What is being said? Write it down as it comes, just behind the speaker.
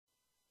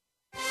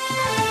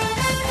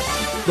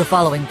The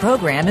following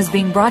program is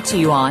being brought to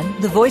you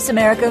on the Voice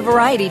America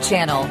Variety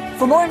Channel.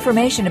 For more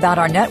information about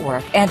our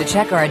network and to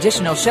check our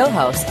additional show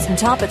hosts and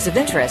topics of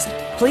interest,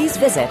 please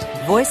visit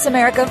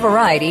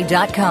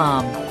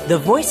voiceamericavariety.com. The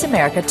Voice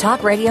America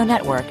Talk Radio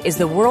Network is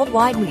the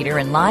worldwide leader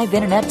in live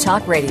Internet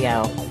talk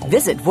radio.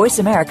 Visit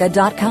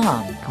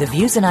voiceamerica.com. The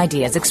views and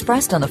ideas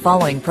expressed on the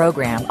following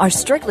program are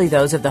strictly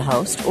those of the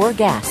host or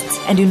guests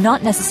and do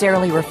not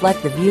necessarily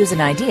reflect the views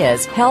and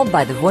ideas held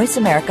by the Voice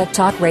America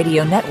Talk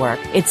Radio Network,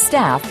 its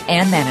staff,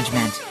 and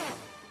management.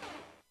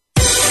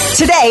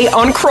 Today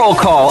on Kroll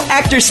Call,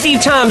 actor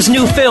Steve Tom's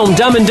new film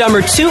Dumb and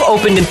Dumber 2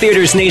 opened in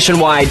theaters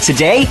nationwide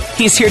today.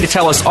 He's here to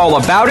tell us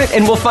all about it,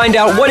 and we'll find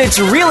out what it's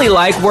really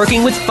like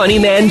working with funny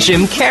man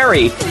Jim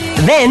Carrey.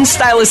 Then,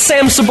 stylist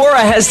Sam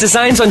Saboura has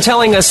designs on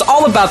telling us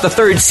all about the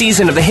third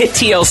season of the hit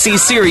TLC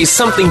series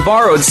Something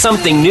Borrowed,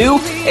 Something New,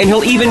 and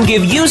he'll even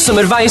give you some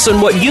advice on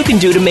what you can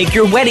do to make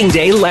your wedding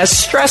day less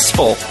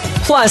stressful.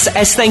 Plus,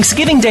 as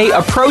Thanksgiving Day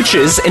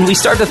approaches and we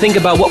start to think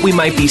about what we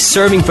might be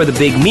serving for the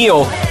big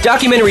meal,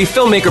 documentary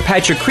filmmaker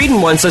Patrick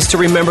Creadon wants us to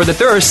remember that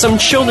there are some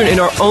children in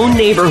our own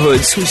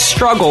neighborhoods who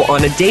struggle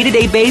on a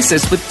day-to-day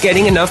basis with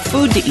getting enough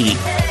food to eat.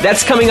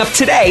 That's coming up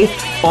today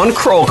on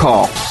Kroll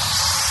Call.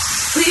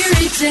 We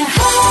reach a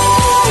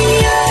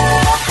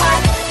higher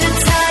height.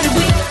 That's how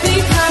we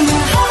become a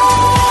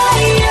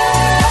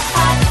higher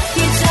height.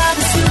 Each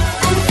other's to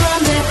and from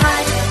the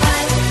high.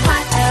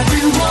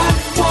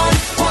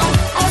 Everyone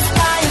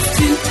aspires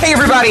to. Hey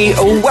everybody,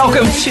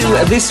 welcome to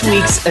this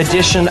week's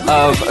edition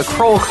of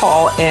Kroll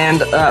Call. And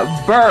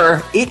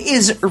Burr, it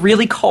is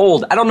really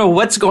cold. I don't know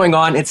what's going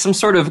on. It's some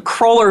sort of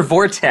Kroller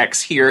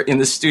vortex here in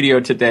the studio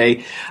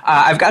today.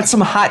 I've got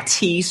some hot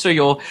tea, so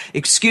you'll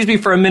excuse me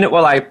for a minute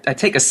while I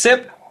take a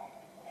sip.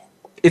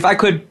 If I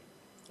could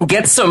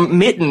get some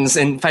mittens,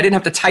 and if I didn't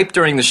have to type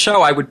during the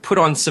show, I would put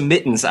on some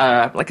mittens.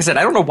 Like I said,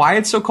 I don't know why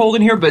it's so cold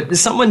in here, but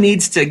someone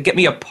needs to get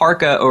me a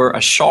parka or a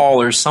shawl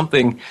or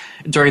something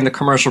during the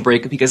commercial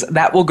break, because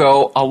that will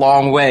go a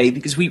long way,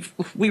 because we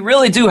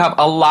really do have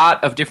a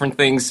lot of different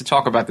things to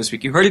talk about this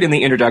week. You heard it in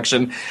the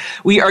introduction.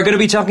 We are going to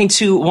be talking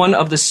to one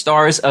of the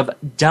stars of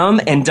Dumb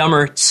and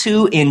Dumber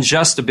 2 in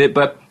just a bit,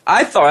 but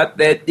I thought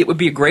that it would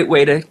be a great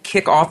way to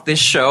kick off this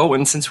show,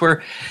 and since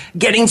we're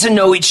getting to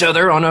know each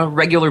other on a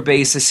regular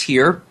basis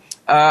here,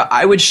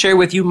 I would share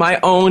with you my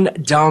own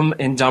Dumb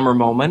and Dumber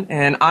moment.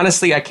 And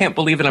honestly, I can't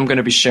believe that I'm going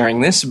to be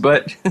sharing this,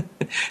 but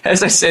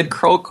as I said,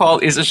 Kroll Call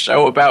is a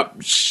show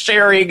about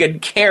sharing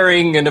and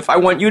caring, and if I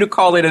want you to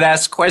call in and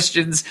ask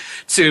questions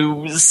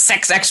to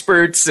sex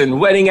experts and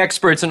wedding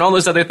experts and all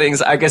those other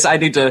things, I guess I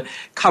need to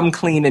come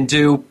clean and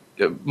do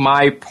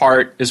my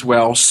part as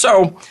well.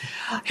 So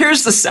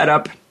here's the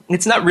setup.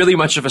 It's not really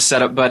much of a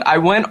setup, but I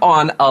went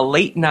on a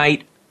late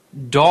night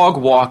dog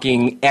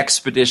walking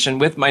expedition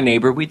with my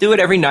neighbor. We do it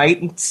every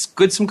night. It's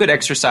good, some good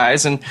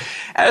exercise. And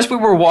as we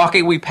were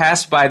walking, we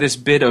passed by this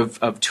bit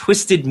of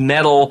twisted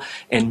metal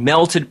and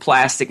melted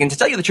plastic. And to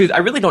tell you the truth, I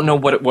really don't know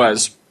what it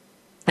was.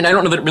 And I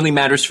don't know that it really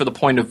matters for the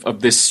point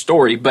of this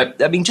story.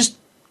 But I mean, just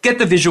get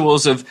the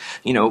visuals of,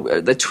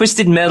 the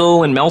twisted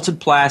metal and melted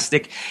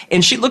plastic.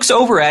 And she looks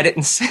over at it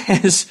and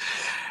says,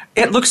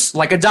 "It looks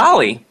like a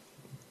dolly."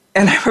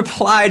 And I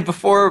replied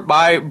before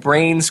my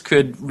brains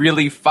could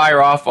really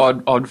fire off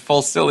on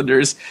full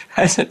cylinders.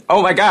 I said,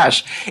 "Oh my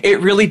gosh,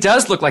 it really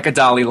does look like a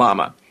Dalai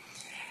Lama."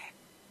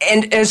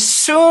 And as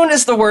soon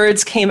as the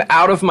words came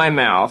out of my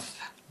mouth,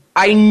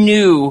 I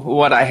knew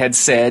what I had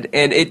said.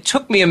 And it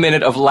took me a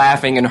minute of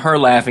laughing and her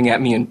laughing at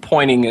me and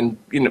pointing. And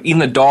even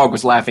the dog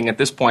was laughing at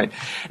this point.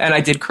 And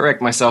I did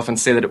correct myself and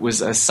say that it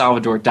was a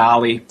Salvador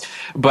Dali.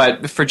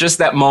 But for just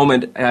that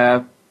moment,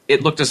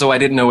 it looked as though I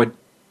didn't know a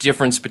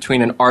difference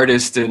between an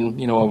artist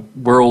and, a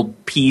world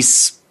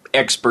peace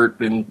expert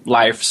in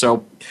life.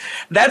 So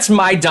that's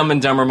my Dumb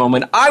and Dumber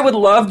moment. I would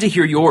love to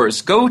hear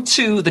yours. Go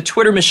to the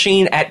Twitter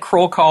machine at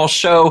Kroll Call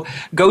Show.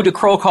 Go to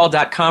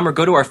krollcall.com or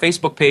go to our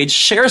Facebook page.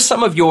 Share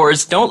some of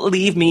yours. Don't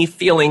leave me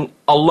feeling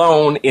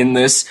alone in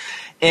this.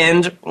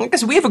 And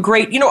because we have a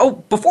great,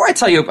 before I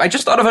tell you, I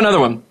just thought of another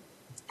one.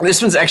 This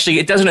one's actually,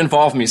 it doesn't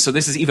involve me, so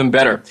this is even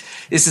better.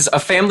 This is a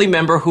family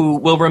member who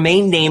will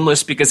remain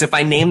nameless because if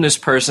I name this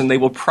person, they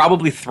will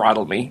probably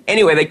throttle me.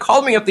 Anyway, they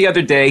called me up the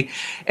other day,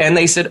 and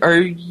they said, "Are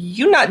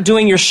you not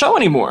doing your show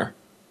anymore?"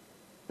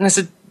 And I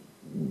said,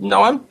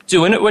 "No, I'm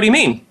doing it. What do you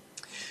mean?"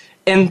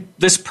 And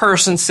this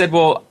person said,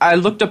 "Well, I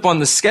looked up on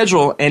the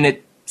schedule, and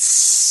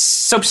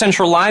Soap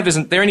Central Live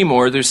isn't there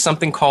anymore. There's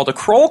something called a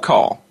Kroll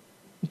Call."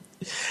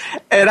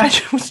 And I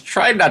was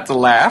trying not to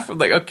laugh. I'm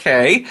like,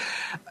 okay.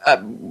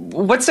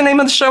 What's the name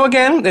of the show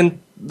again? And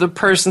the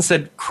person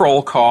said,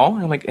 Kroll Call.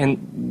 I'm like,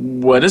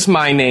 and what is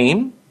my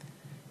name?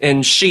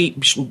 And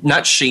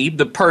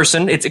the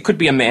person, it could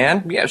be a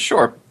man. Yeah,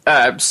 sure.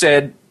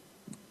 Said,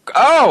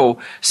 "Oh,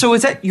 so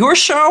is that your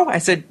show?" I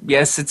said,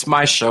 "Yes, it's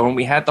my show." And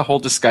we had the whole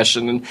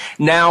discussion. And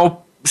now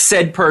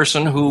said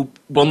person, who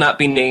will not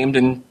be named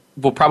and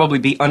will probably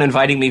be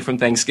uninviting me from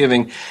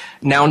Thanksgiving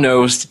now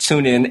knows to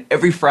tune in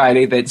every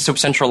Friday that Soap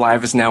Central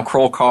Live is now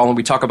Kroll Call, and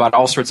we talk about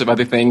all sorts of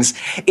other things,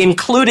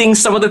 including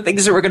some of the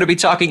things that we're going to be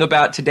talking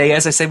about today.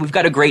 As I said, we've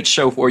got a great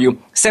show for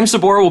you. Sam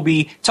Saboura will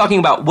be talking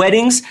about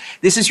weddings.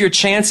 This is your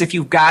chance if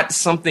you've got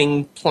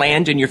something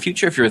planned in your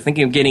future, if you're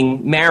thinking of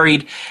getting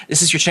married,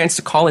 this is your chance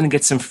to call in and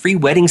get some free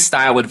wedding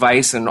style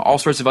advice and all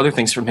sorts of other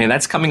things from him.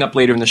 That's coming up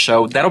later in the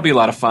show. That'll be a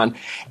lot of fun.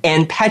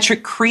 And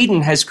Patrick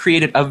Creadon has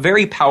created a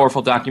very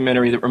powerful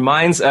documentary that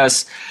reminds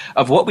us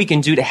of what we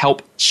can do to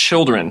help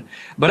children.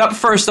 But up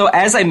first, though,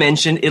 as I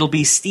mentioned, it'll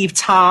be Steve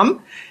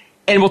Tom,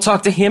 and we'll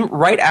talk to him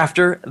right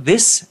after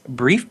this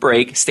brief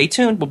break. Stay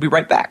tuned. We'll be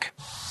right back.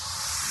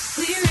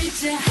 We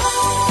reach a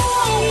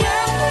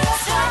higher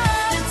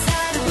side, the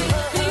tide we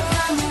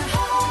become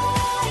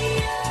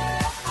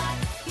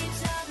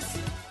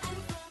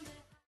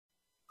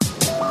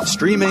higher.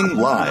 Streaming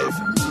live,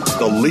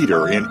 the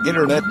leader in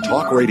Internet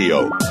talk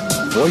radio,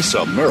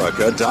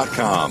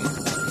 voiceamerica.com.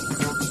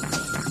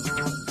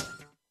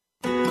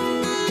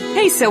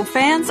 Hey, soap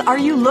fans, are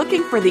you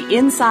looking for the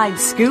inside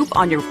scoop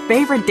on your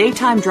favorite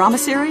daytime drama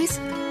series?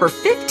 For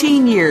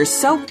 15 years,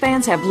 soap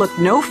fans have looked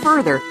no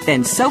further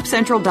than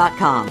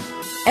SoapCentral.com.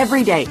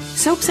 Every day,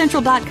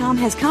 SoapCentral.com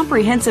has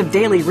comprehensive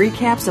daily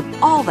recaps of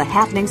all the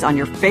happenings on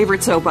your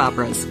favorite soap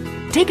operas.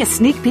 Take a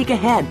sneak peek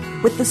ahead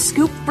with the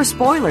scoop for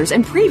spoilers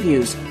and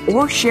previews,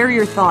 or share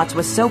your thoughts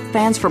with soap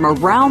fans from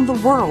around the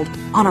world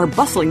on our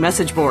bustling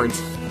message boards.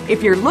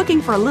 If you're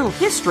looking for a little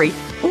history,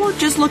 or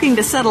just looking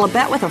to settle a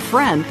bet with a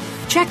friend,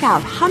 check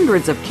out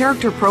hundreds of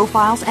character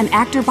profiles and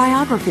actor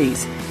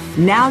biographies.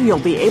 Now you'll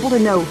be able to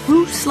know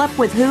who slept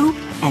with who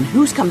and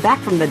who's come back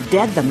from the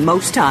dead the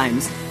most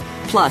times.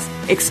 Plus,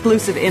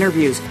 exclusive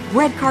interviews,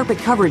 red carpet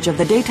coverage of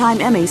the daytime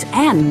Emmys,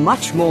 and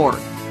much more.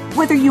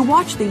 Whether you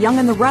watch The Young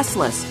and the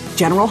Restless,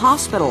 General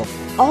Hospital,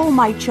 All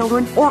My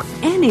Children, or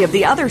any of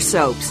the other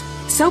soaps,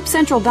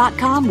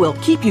 SoapCentral.com will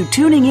keep you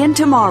tuning in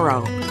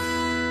tomorrow.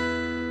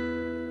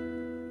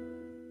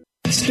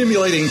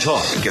 Stimulating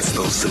talk. It gets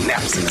those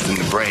synapses in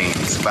the brain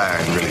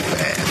firing really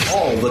fast.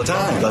 All the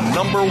time. The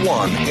number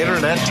one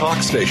Internet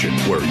talk station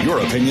where your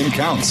opinion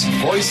counts.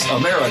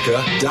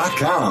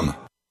 VoiceAmerica.com.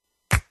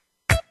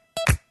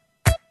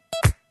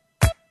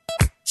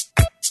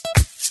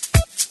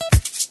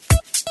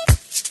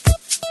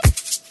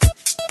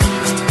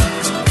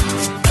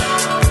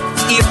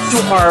 If you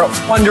are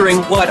wondering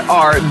what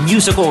our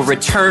musical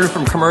return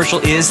from commercial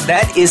is,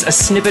 that is a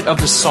snippet of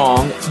the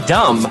song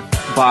Dumb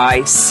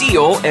by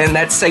Seal, and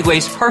that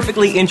segues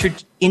perfectly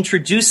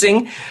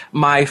introducing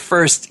my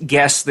first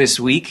guest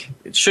this week.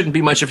 It shouldn't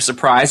be much of a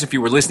surprise. If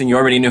you were listening, you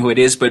already know who it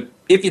is, but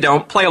if you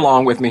don't, play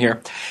along with me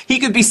here. He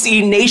could be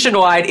seen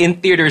nationwide in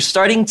theaters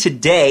starting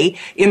today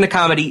in the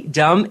comedy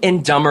Dumb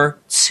and Dumber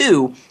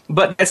 2.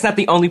 But that's not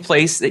the only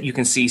place that you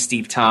can see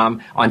Steve Tom.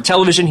 On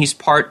television, he's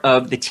part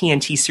of the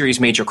TNT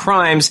series Major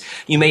Crimes.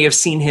 You may have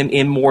seen him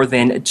in more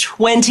than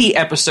 20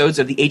 episodes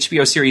of the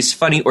HBO series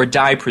Funny or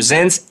Die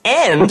Presents,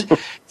 and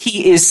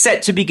he is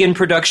set to begin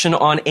production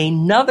on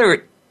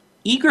another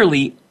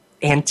eagerly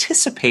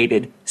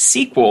anticipated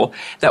sequel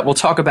that we'll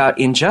talk about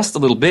in just a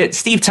little bit.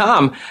 Steve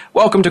Tom,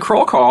 welcome to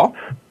Kroll Call.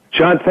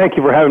 John, thank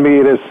you for having me.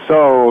 It is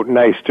so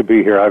nice to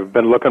be here. I've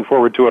been looking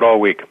forward to it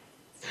all week.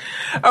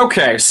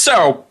 Okay,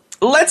 so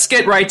let's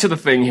get right to the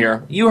thing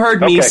here. You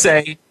heard me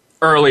say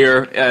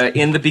earlier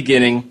in the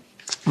beginning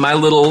my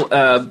little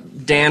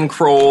Dan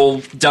Kroll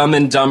Dumb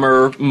and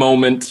Dumber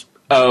moment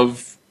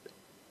of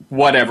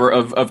whatever,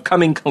 of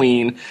coming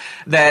clean,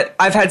 that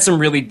I've had some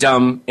really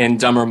dumb and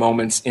dumber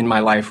moments in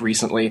my life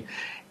recently.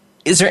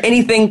 Is there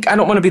anything, I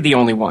don't want to be the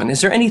only one,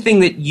 is there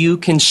anything that you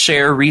can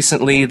share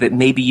recently that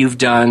maybe you've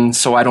done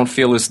so I don't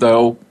feel as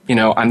though, you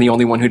know, I'm the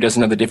only one who doesn't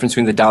know the difference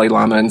between the Dalai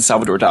Lama and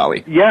Salvador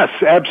Dali? Yes,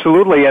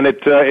 absolutely, and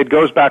it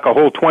goes back a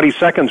whole 20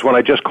 seconds when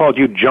I just called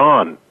you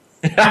John.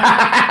 I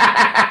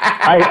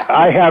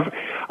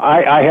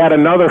had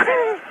another...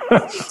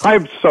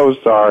 I'm so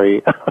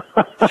sorry.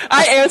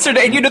 I answered,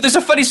 and you know, there's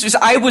a funny story.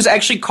 I was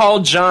actually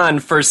called John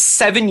for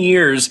 7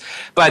 years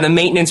by the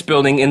maintenance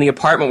building in the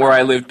apartment where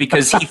I lived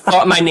because he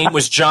thought my name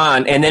was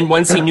John, and then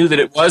once he knew that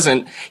it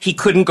wasn't, he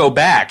couldn't go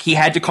back. He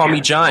had to call me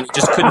John. He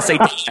just couldn't say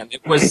Dan.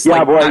 It was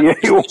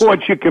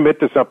once you commit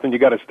to something, you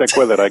got to stick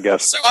with it, I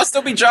guess. So I'll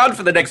still be John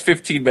for the next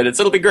 15 minutes.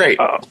 It'll be great.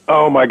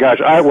 Oh my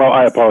gosh.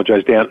 I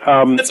apologize, Dan.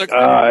 That's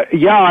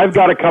okay. I've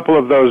got a couple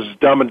of those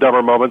Dumb and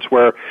Dumber moments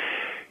where,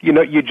 you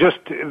know, you just,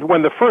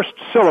 when the first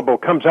syllable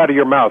comes out of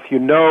your mouth, you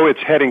know it's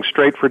heading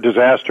straight for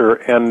disaster.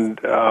 And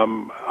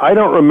I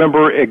don't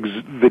remember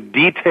the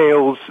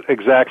details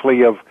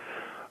exactly of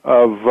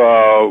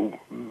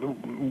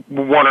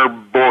one or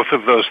both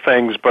of those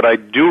things, but I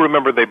do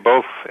remember they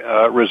both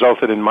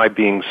resulted in my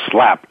being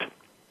slapped.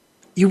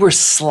 You were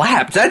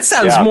slapped? That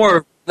sounds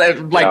more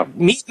like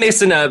me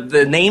missing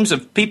the names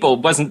of people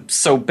wasn't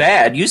so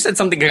bad. You said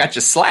something that got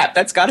you slapped.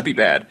 That's got to be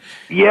bad.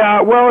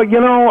 Yeah, well, you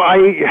know,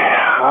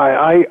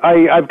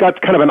 I've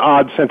got kind of an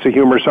odd sense of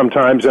humor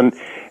sometimes, and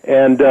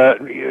And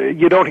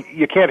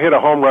you can't hit a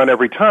home run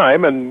every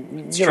time,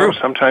 and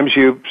sometimes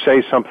you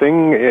say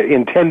something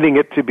intending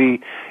it to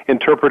be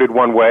interpreted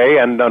one way,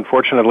 and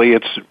unfortunately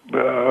it's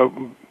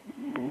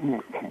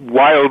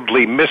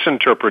wildly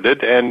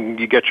misinterpreted, and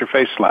you get your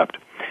face slapped.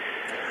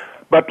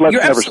 But let's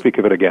never speak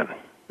of it again.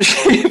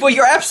 Well,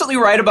 you're absolutely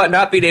right about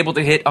not being able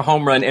to hit a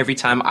home run every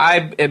time.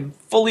 I am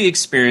fully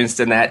experienced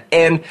in that.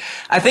 And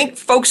I think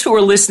folks who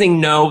are listening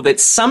know that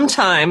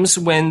sometimes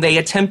when they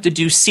attempt to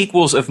do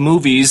sequels of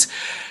movies,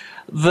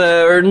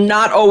 they're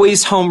not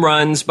always home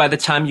runs by the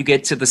time you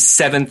get to the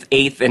 7th,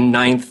 8th, and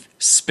 9th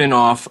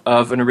spin-off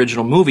of an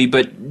original movie.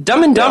 But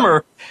Dumb and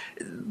Dumber,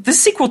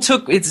 this sequel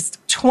took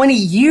 20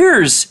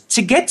 years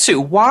to get to.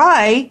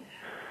 Why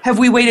have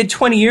we waited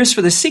 20 years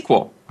for this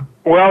sequel?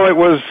 Well, it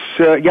was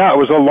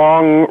a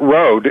long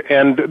road,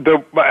 and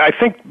I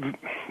think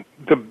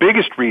the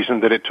biggest reason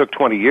that it took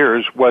 20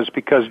 years was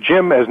because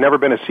Jim has never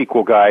been a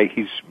sequel guy.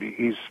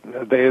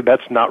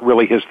 That's not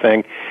really his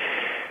thing,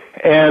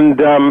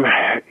 and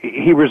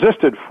he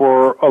resisted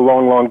for a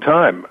long, long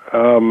time.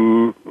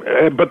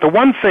 But the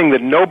one thing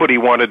that nobody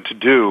wanted to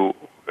do,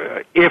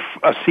 if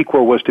a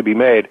sequel was to be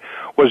made,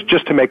 was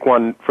just to make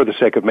one for the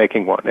sake of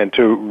making one and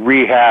to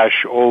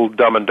rehash old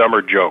Dumb and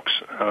Dumber jokes.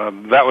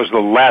 That was the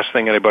last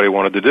thing anybody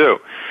wanted to do.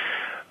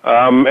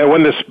 And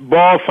when this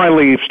ball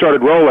finally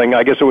started rolling,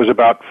 I guess it was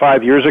about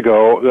 5 years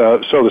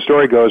ago, so the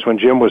story goes, when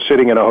Jim was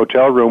sitting in a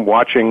hotel room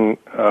watching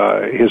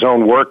his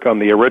own work on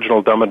the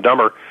original Dumb and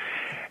Dumber,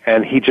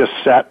 and he just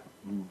sat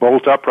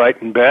bolt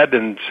upright in bed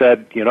and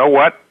said, you know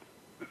what?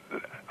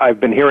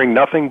 I've been hearing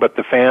nothing but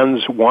the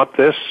fans want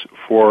this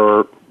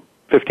for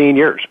 15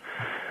 years.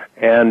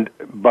 And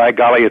by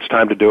golly, it's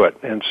time to do it.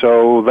 And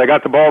so they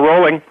got the ball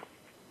rolling.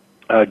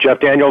 Jeff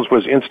Daniels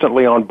was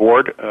instantly on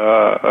board,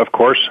 of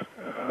course.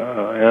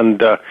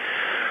 It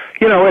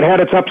had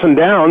its ups and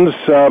downs.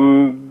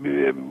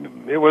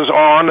 It was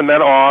on and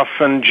then off,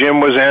 and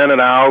Jim was in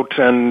and out.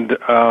 And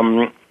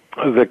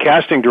the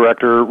casting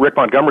director, Rick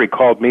Montgomery,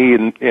 called me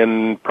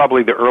in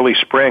probably the early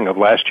spring of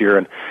last year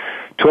and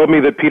told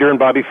me that Peter and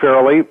Bobby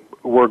Farrelly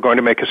were going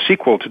to make a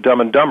sequel to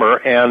Dumb and Dumber,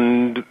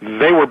 and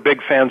they were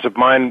big fans of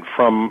mine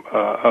from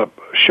a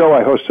show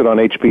I hosted on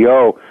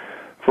HBO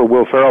for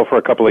Will Ferrell for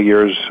a couple of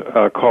years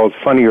called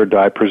Funny or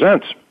Die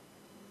Presents.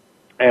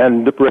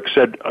 And Rick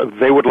said,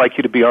 they would like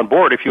you to be on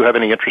board if you have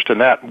any interest in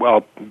that. Well,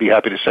 I'll be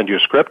happy to send you a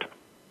script.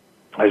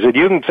 I said,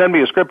 you can send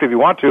me a script if you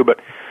want to, but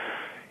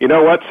you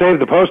know what? Save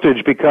the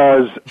postage,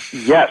 because,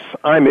 yes,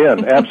 I'm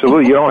in.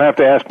 Absolutely. You don't have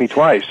to ask me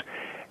twice.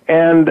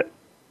 And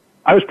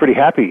I was pretty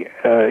happy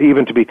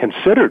even to be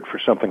considered for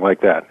something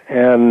like that.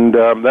 And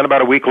then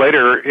about a week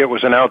later, it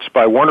was announced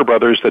by Warner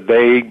Brothers that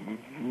they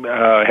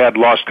had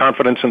lost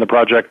confidence in the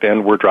project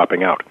and were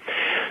dropping out.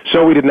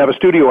 So we didn't have a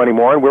studio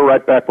anymore, and we're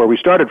right back where we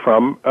started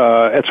from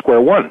at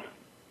square one.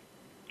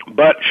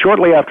 But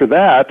shortly after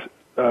that,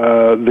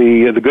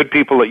 the good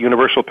people at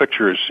Universal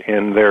Pictures,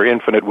 in their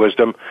infinite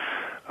wisdom,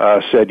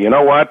 said, you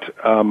know what,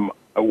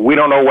 we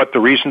don't know what the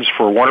reasons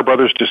for Warner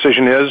Brothers'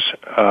 decision is,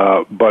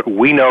 but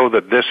we know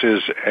that this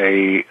is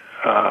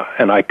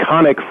an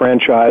iconic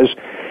franchise,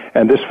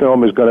 and this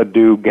film is going to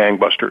do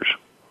gangbusters.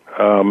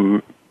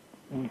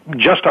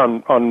 Just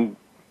on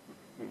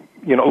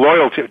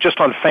loyalty, just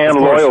on fan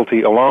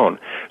loyalty alone.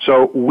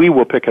 So we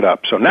will pick it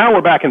up. So now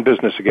we're back in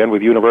business again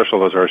with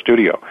Universal as our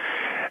studio.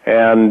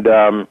 And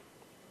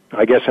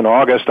I guess in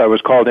August I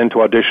was called in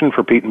to audition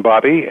for Pete and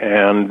Bobby,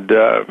 and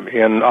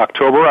in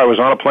October I was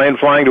on a plane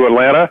flying to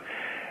Atlanta,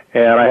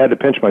 and I had to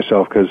pinch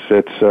myself because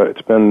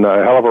it's been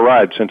a hell of a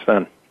ride since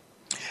then.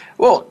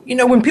 Well,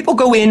 when people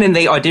go in and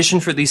they audition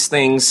for these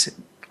things,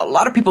 a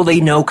lot of people they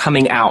know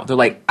coming out, they're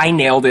like, I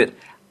nailed it,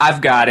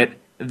 I've got it,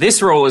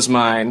 this role is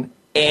mine,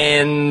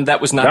 and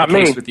that was not the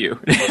case with you.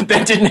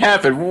 That didn't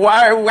happen.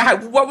 Why?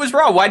 What was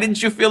wrong? Why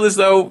didn't you feel as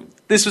though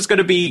this was going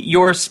to be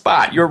your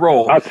spot, your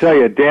role? I'll tell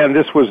you, Dan,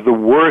 this was the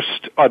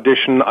worst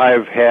audition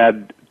I've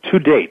had to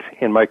date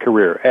in my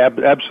career.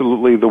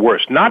 Absolutely the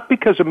worst. Not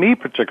because of me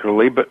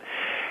particularly, but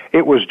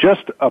it was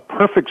just a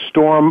perfect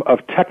storm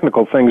of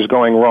technical things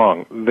going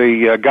wrong.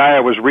 The guy I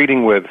was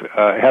reading with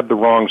had the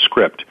wrong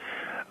script.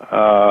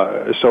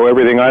 So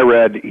everything I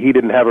read, he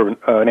didn't have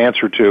an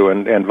answer to,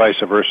 and vice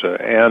versa.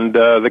 And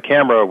the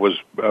camera was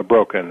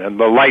broken, and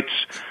the lights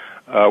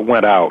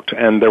went out,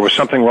 and there was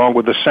something wrong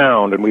with the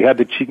sound, and we had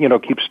to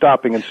keep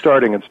stopping and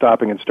starting and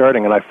stopping and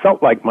starting. And I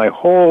felt like I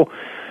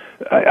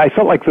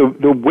felt like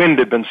the wind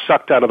had been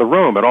sucked out of the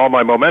room, and all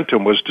my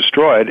momentum was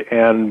destroyed.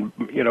 And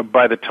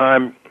by the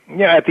time,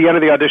 at the end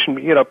of the audition,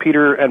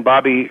 Peter and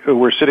Bobby, who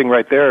were sitting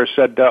right there,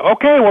 said,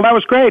 "Okay, well that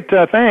was great.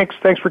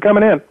 Thanks for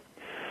coming in."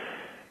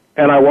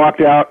 And I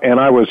walked out,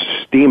 and I was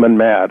steaming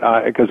mad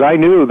because I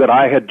knew that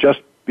I had just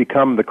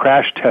become the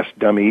crash test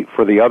dummy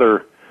for the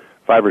other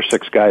 5 or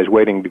 6 guys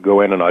waiting to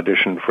go in and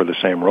audition for the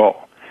same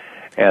role,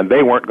 and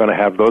they weren't going to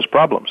have those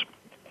problems.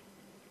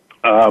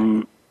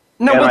 No,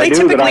 but they typically hold something.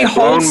 I knew that I had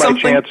blown my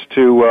chance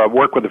to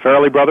work with the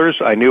Farrelly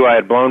brothers. I knew I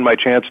had blown my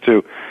chance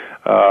to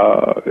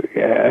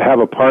have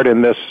a part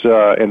in this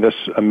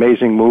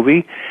amazing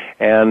movie,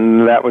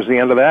 and that was the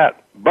end of that.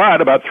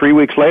 But about 3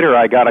 weeks later,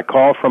 I got a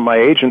call from my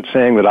agent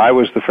saying that I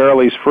was the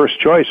Farrelly's first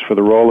choice for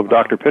the role of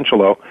Dr.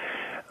 Pinchalow,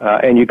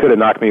 and you could have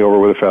knocked me over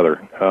with a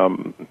feather.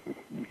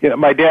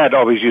 My dad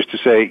always used to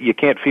say, you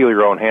can't feel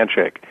your own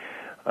handshake,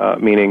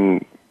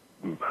 meaning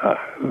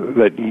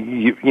that,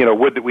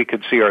 would that we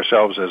could see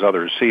ourselves as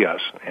others see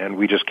us, and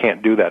we just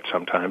can't do that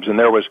sometimes. And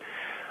there was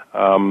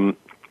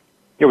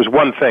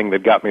one thing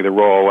that got me the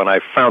role, and I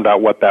found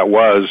out what that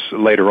was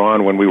later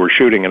on when we were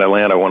shooting in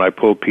Atlanta, when I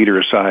pulled Peter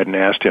aside and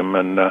asked him,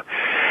 and,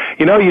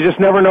 you just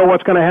never know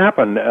what's going to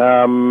happen.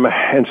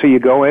 And so you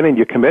go in and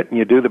you commit and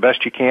you do the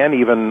best you can,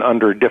 even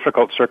under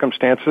difficult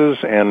circumstances,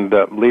 and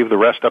leave the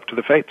rest up to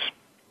the fates.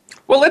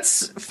 Well,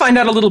 let's find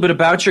out a little bit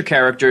about your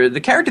character. The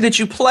character that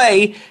you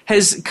play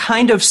has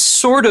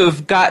sort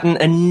of gotten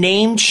a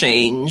name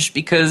change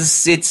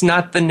because it's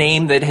not the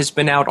name that has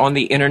been out on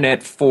the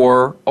internet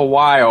for a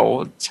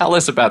while. Tell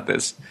us about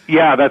this.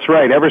 Yeah, that's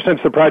right. Ever since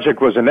the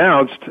project was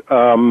announced,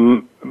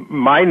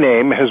 my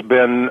name has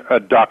been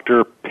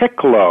Dr.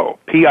 Pichlow,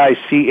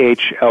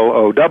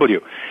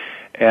 Pichlow.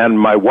 And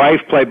my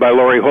wife, played by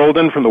Laurie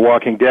Holden from The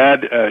Walking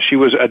Dead, she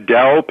was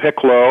Adele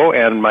Pichlow,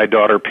 and my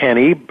daughter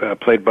Penny,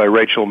 played by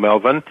Rachel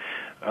Melvin,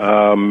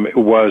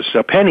 was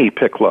Penny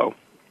Pichlow.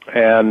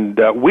 And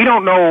we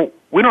don't know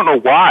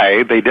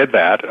why they did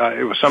that.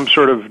 It was some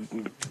sort of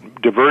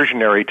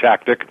diversionary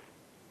tactic,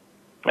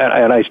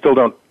 and I still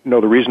don't know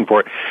the reason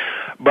for it.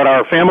 But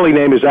our family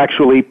name is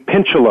actually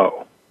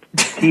Pinchalow.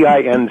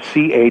 Pinchlelow.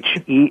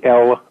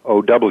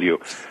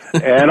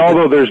 And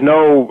although there's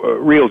no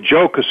real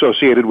joke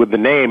associated with the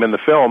name in the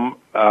film,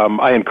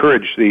 I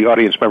encourage the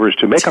audience members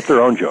to make up their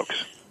own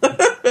jokes.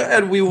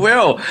 And we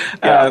will.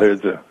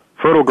 There's a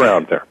fertile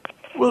ground there.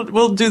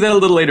 We'll do that a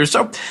little later.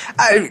 So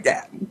I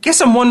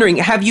guess I'm wondering,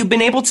 have you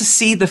been able to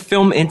see the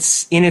film in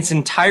its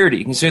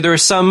entirety? So there are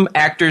some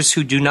actors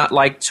who do not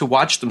like to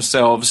watch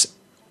themselves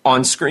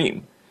on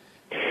screen.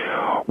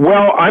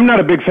 Well, I'm not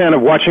a big fan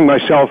of watching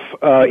myself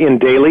in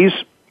dailies,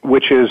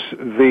 which is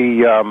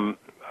the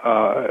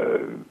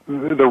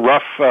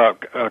rough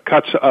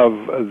cuts of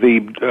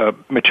the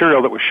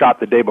material that was shot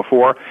the day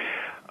before.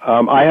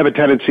 I have a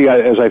tendency,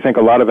 as I think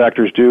a lot of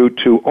actors do,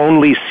 to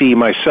only see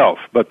myself,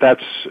 but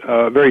that's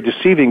very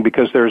deceiving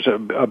because there's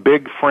a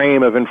big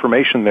frame of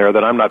information there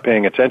that I'm not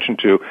paying attention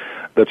to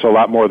that's a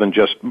lot more than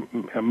just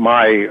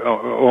my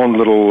own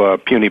little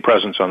puny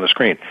presence on the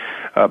screen.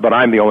 But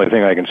I'm the only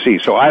thing I can see.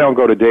 So I don't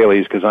go to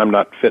dailies because I'm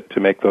not fit to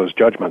make those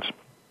judgments.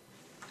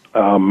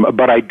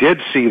 But I did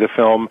see the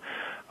film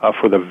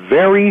for the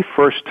very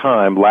first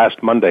time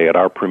last Monday at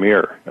our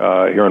premiere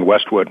here in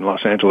Westwood in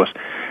Los Angeles.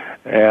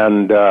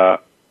 And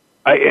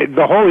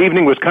the whole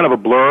evening was kind of a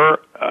blur,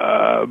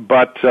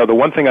 but the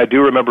one thing I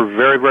do remember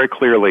very, very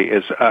clearly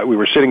is we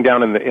were sitting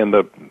down at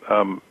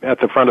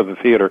the front of the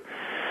theater,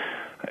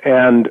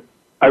 and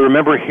I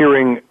remember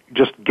hearing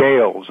just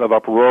gales of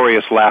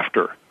uproarious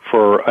laughter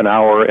for an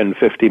hour and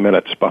 50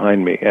 minutes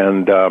behind me,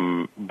 and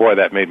boy,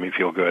 that made me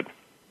feel good.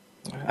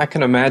 I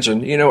can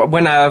imagine.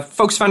 When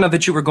folks found out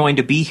that you were going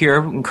to be here,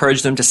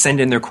 encouraged them to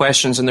send in their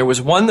questions, and there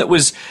was one that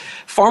was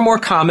far more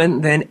common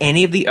than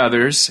any of the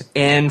others,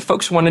 and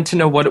folks wanted to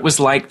know what it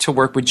was like to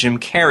work with Jim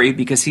Carrey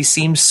because he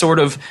seems sort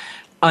of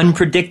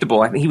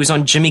unpredictable. I think he was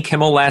on Jimmy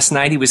Kimmel last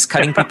night. He was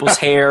cutting people's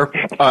hair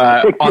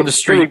on the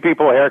street. Giving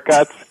people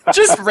haircuts.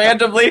 Just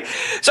randomly.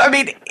 So,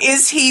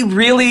 is he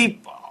really,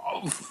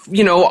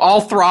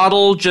 all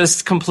throttle,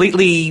 just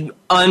completely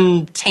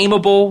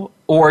untamable?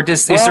 Or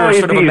is there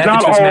sort of a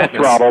method to his madness?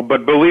 He's not all throttle,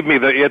 but believe me,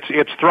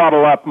 it's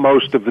throttle up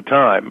most of the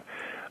time.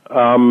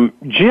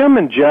 Jim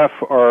and Jeff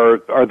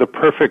are the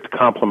perfect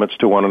complements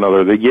to one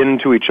another, the yin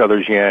to each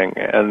other's yang.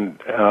 And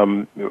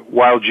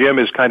while Jim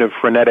is kind of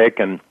frenetic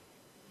and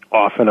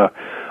often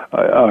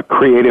a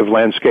creative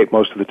landscape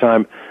most of the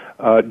time,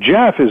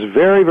 Jeff is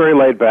very, very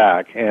laid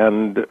back.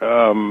 And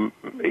I don't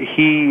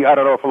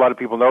know if a lot of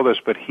people know this,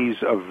 but he's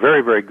a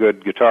very, very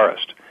good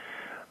guitarist.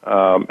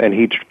 And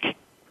he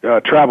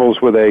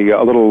travels with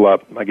a little,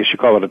 I guess you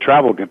call it a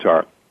travel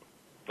guitar.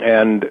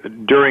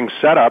 And during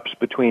setups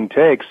between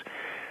takes,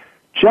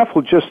 Jeff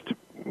will just,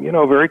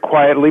 very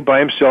quietly by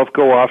himself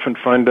go off and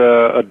find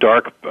a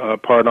dark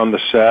part on the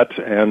set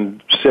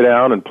and sit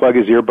down and plug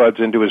his earbuds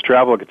into his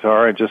travel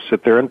guitar and just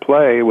sit there and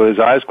play with his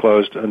eyes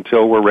closed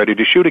until we're ready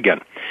to shoot again.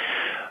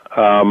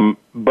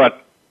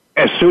 But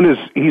as soon as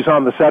he's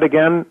on the set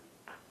again,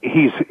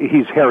 he's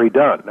Harry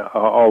Dunn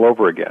all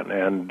over again.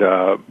 And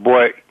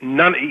boy,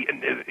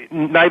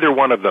 neither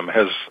one of them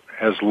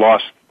has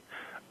lost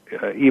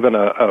even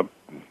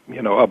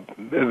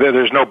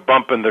there's no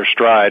bump in their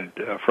stride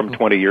from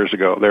 20 years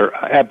ago. They're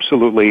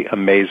absolutely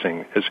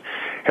amazing as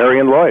Harry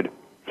and Lloyd.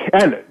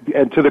 And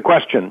to the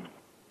question,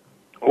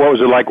 what was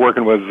it like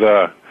working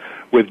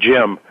with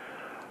Jim?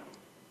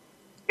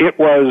 It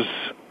was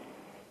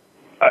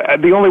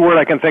the only word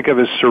I can think of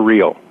is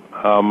surreal.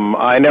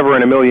 I never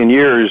in a million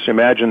years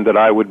imagined that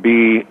I would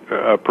be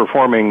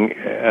performing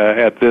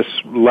at this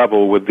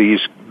level with these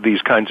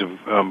kinds of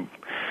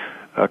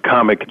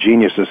comic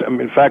geniuses.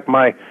 In fact,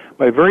 my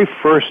very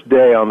first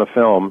day on the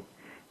film,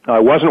 I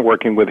wasn't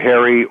working with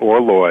Harry or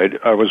Lloyd.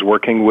 I was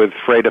working with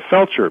Freda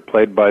Felcher,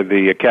 played by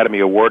the Academy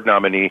Award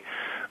nominee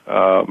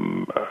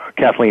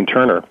Kathleen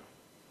Turner.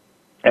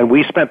 And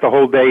we spent the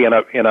whole day in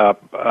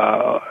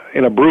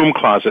a broom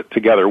closet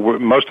together,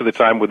 most of the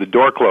time with the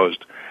door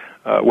closed,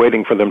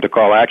 waiting for them to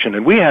call action.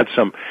 And we had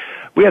some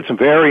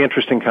very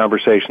interesting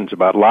conversations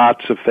about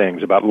lots of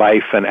things, about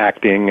life and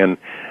acting, and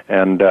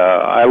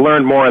I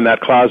learned more in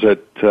that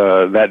closet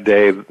that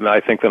day, I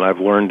think, than I've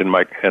learned in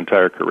my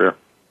entire career.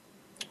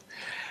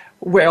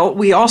 Well,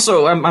 we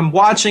also, I'm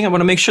watching, I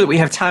want to make sure that we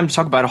have time to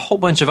talk about a whole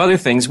bunch of other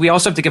things. We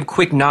also have to give a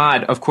quick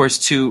nod, of course,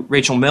 to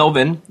Rachel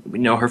Melvin. We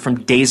know her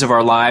from Days of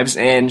Our Lives,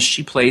 and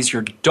she plays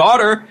your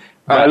daughter.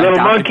 My little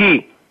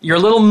monkey. Your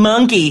little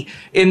monkey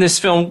in this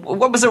film.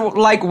 What was it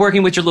like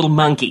working with your little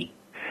monkey?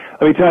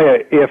 Let me tell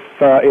you,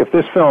 if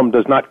this film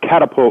does not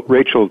catapult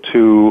Rachel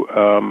to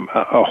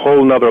a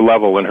whole nother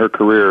level in her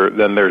career,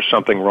 then there's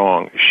something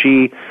wrong.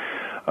 She,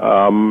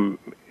 Penny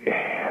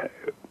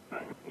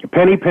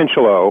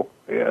Pinchalow,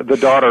 the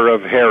daughter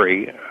of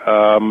Harry,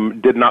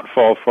 did not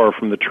fall far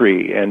from the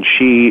tree, and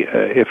she,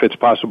 if it's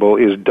possible,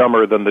 is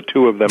dumber than the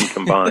two of them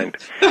combined.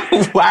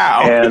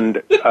 Wow!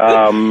 And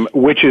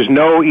which is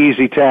no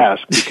easy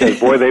task, because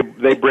boy,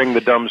 they bring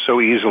the dumb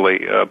so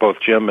easily,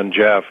 both Jim and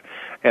Jeff.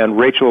 And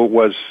Rachel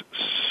was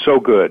so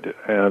good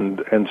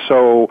and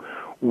so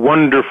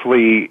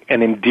wonderfully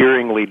and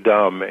endearingly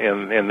dumb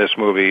in this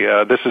movie.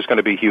 This is going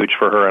to be huge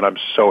for her, and I'm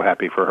so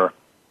happy for her.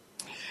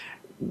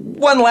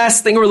 One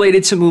last thing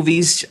related to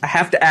movies. I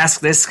have to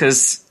ask this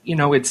because,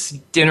 it's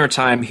dinner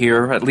time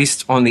here, at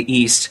least on the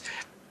East.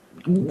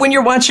 When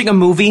you're watching a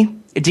movie,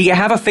 do you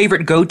have a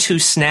favorite go-to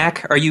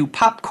snack? Are you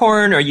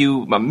popcorn? Are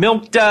you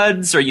Milk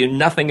Duds? Are you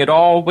nothing at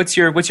all? What's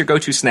your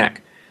go-to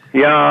snack?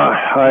 Yeah,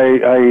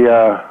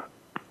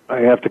 I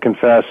have to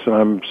confess,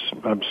 I'm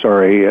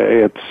sorry.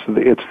 It's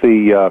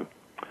the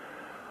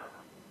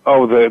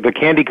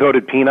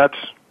candy-coated peanuts.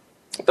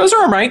 Those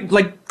are all right,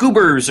 like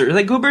Goobers. Are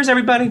they Goobers,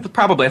 everybody?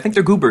 Probably. I think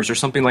they're Goobers or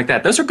something like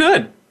that. Those are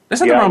good.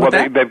 There's nothing wrong with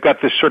that. They've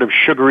got this sort of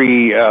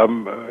sugary,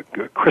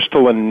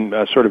 crystalline,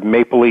 sort of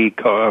mapley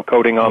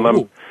coating on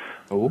them.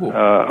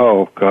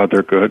 Oh, God,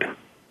 they're good.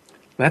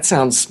 That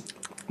sounds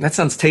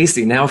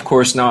tasty. Now, of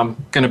course,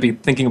 I'm going to be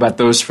thinking about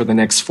those for the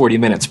next 40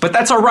 minutes. But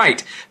that's all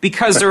right,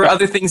 because there are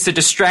other things to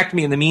distract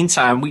me in the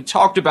meantime. We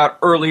talked about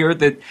earlier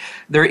that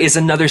there is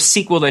another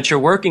sequel that you're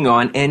working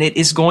on, and it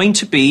is going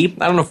to be,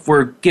 I don't know if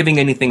we're giving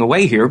anything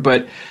away here,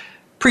 but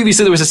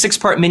previously there was a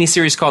 6-part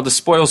miniseries called The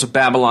Spoils of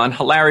Babylon.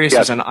 Hilarious.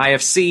 Yes. It was on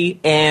IFC.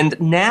 And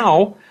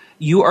now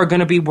you are going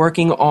to be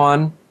working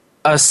on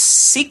a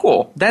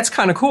sequel. That's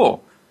kind of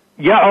cool.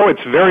 Yeah,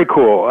 it's very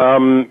cool.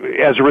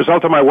 As a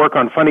result of my work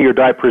on Funny or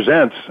Die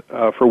Presents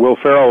for Will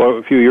Ferrell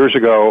a few years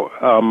ago,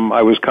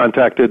 I was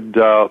contacted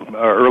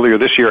earlier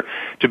this year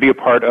to be a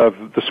part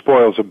of The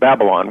Spoils of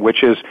Babylon,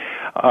 which is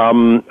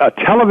a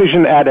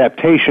television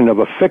adaptation of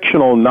a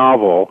fictional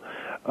novel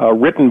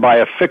written by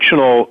a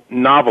fictional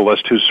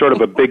novelist who's sort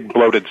of a big,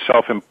 bloated,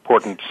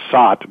 self-important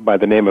sot by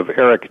the name of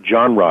Eric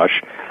John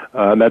Rush.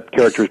 That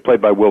character is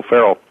played by Will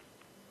Ferrell.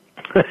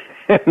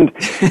 And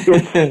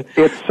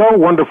it's so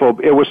wonderful.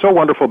 It was so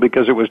wonderful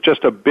because it was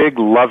just a big,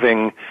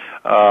 loving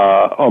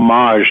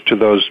homage to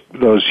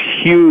those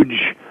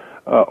huge,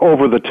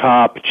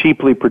 over-the-top,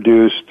 cheaply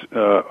produced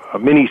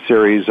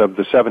miniseries of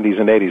the 70s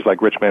and 80s,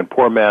 like Rich Man,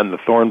 Poor Man, The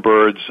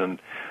Thornbirds, and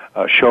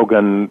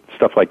Shogun,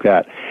 stuff like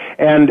that.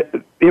 And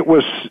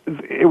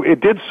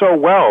it did so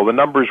well. The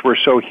numbers were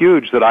so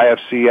huge that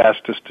IFC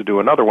asked us to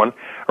do another one,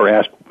 or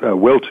asked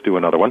Will to do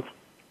another one.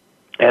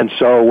 And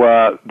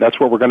so that's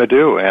what we're going to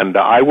do. And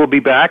I will be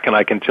back, and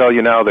I can tell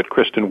you now that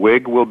Kristen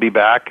Wiig will be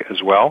back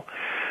as well.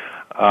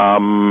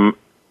 And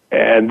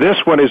this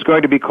one is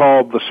going to be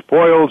called The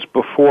Spoils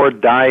Before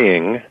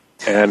Dying,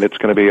 and it's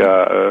going to be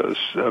a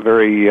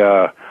very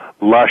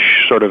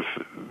lush, sort of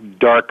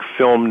dark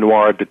film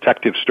noir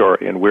detective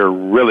story, and we're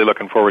really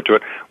looking forward to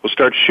it. We'll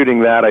start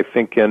shooting that, I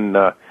think, in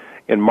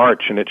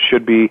March, and it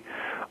should be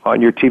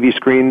on your TV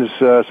screens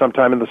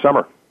sometime in the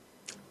summer.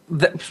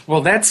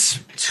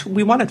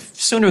 We want it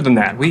sooner than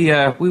that.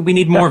 We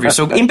need more of you.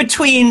 So in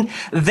between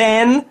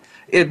then,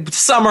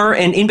 summer,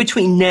 and in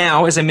between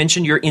now, as I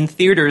mentioned, you're in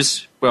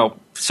theaters, well,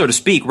 so to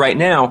speak, right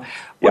now.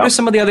 What are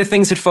some of the other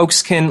things that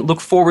folks can look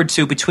forward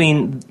to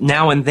between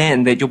now and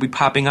then that you'll be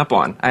popping up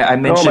on? I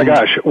mentioned. Oh my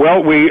gosh!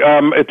 Well, we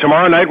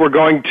tomorrow night we're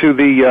going to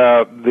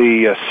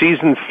the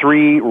season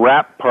 3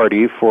 wrap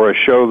party for a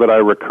show that I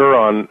recur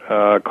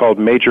on called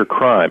Major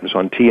Crimes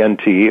on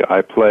TNT.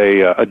 I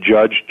play a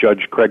judge,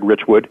 Judge Craig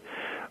Richwood,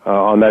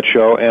 on that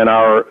show, and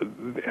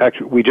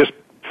we just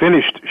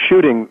finished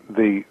shooting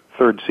the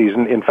 3rd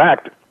season. In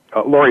fact,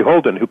 Laurie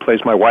Holden, who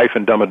plays my wife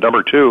in Dumb and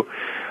Dumber 2.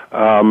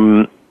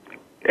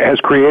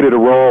 Has created a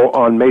role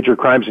on Major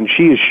Crimes, and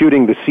she is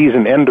shooting the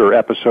season ender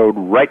episode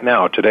right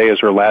now. Today is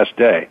her last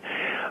day.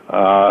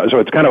 So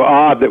it's kind of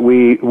odd that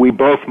we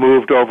both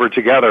moved over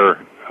together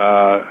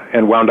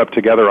and wound up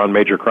together on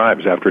Major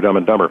Crimes after Dumb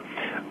and Dumber.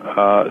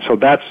 So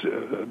that's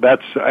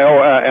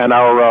and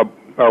our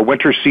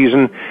winter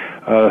season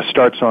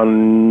starts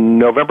on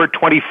November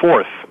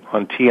 24th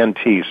on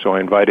TNT. So I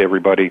invite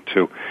everybody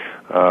to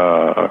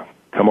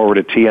come over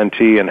to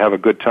TNT and have a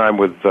good time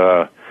with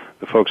the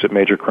folks at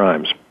Major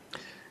Crimes.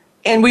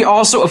 And we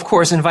also, of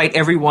course, invite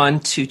everyone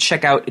to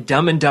check out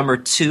Dumb and Dumber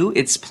 2.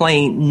 It's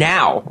playing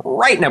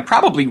right now,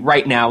 probably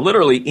right now,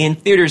 literally in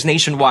theaters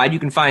nationwide. You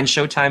can find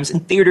showtimes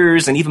in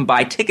theaters and even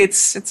buy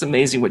tickets. It's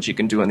amazing what you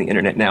can do on the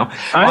internet now.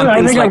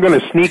 I think I'm going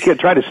to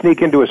try to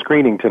sneak into a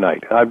screening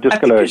tonight. I'm just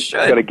going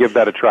to give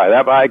that a try.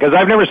 Because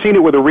I've never seen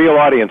it with a real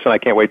audience, and I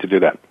can't wait to do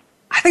that.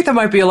 I think that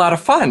might be a lot of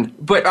fun,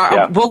 but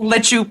we'll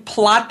let you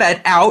plot that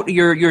out.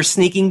 You're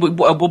sneaking.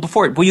 Well,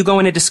 before it, will you go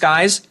in a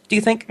disguise, do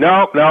you think?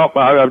 No,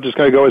 I'm just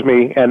going to go as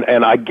me,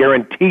 and I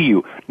guarantee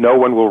you no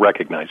one will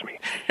recognize me.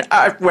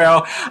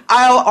 Well,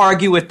 I'll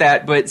argue with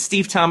that, but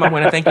Steve, Tom, I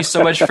want to thank you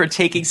so much for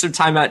taking some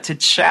time out to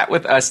chat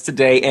with us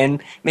today,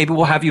 and maybe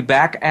we'll have you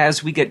back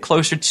as we get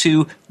closer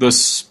to the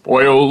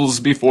spoils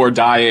before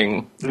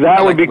dying.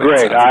 That would be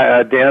great.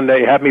 Dan,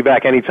 have me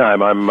back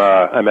anytime.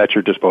 I'm at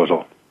your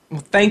disposal.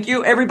 Thank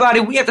you,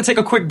 everybody. We have to take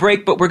a quick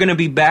break, but we're going to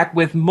be back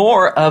with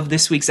more of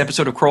this week's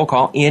episode of Kroll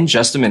Call in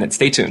just a minute.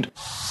 Stay tuned.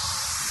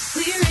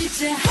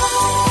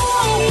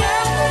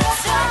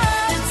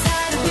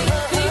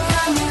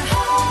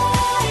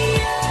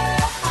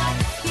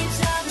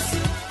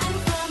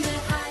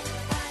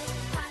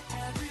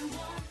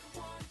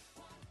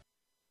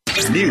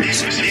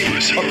 News,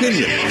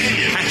 opinion,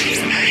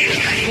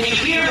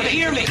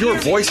 your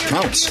voice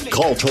counts.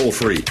 Call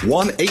toll-free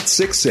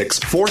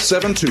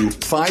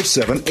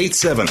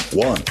 1-866-472-5787.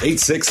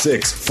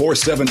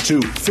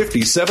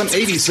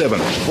 1-866-472-5787.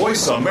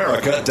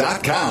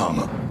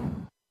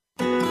 VoiceAmerica.com.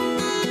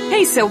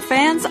 Hey, soap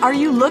fans, are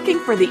you looking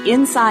for the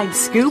inside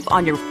scoop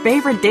on your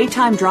favorite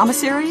daytime drama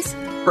series?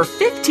 For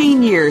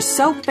 15 years,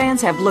 soap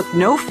fans have looked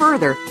no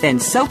further than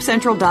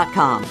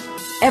SoapCentral.com.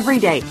 Every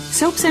day,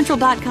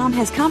 SoapCentral.com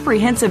has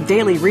comprehensive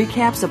daily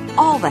recaps of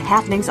all the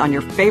happenings on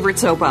your favorite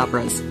soap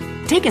operas.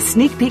 Take a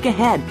sneak peek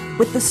ahead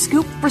with the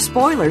scoop for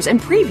spoilers and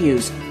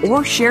previews,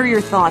 or share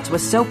your thoughts with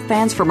soap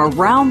fans from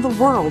around the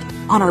world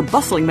on our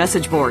bustling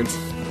message boards.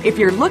 If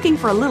you're looking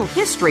for a little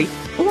history,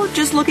 or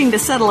just looking to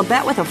settle a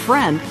bet with a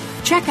friend,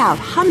 check out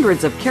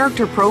hundreds of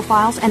character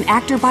profiles and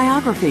actor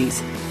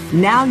biographies.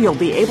 Now you'll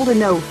be able to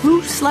know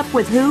who slept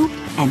with who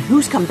and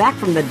who's come back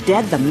from the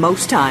dead the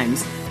most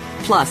times.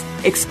 Plus,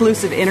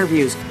 exclusive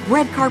interviews,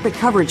 red carpet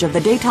coverage of the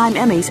daytime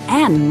Emmys,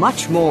 and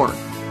much more.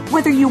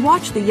 Whether you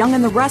watch The Young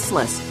and the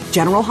Restless,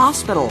 General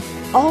Hospital,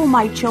 All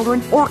My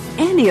Children, or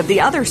any of the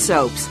other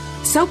soaps,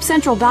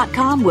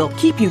 SoapCentral.com will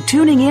keep you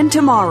tuning in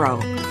tomorrow.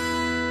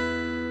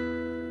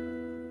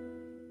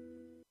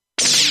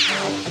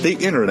 The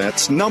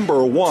Internet's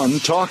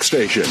 #1 talk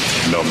station.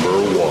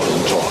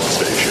 #1 talk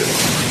station.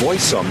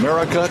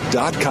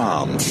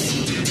 VoiceAmerica.com.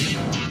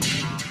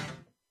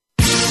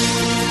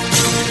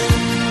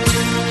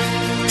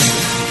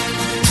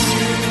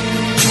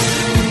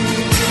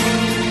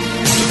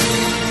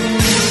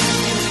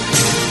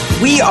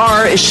 We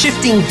are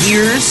shifting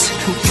gears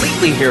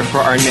completely here for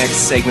our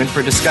next segment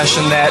for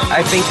discussion that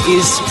I think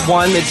is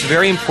one that's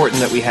very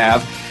important that we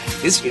have.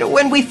 Is,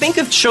 when we think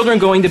of children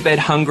going to bed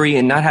hungry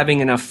and not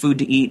having enough food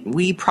to eat,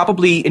 we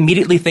probably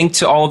immediately think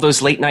to all of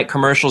those late night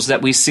commercials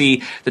that we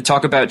see that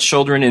talk about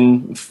children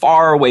in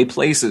far away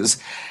places.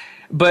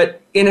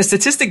 But in a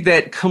statistic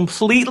that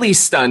completely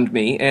stunned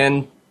me,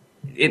 and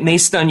it may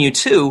stun you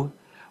too,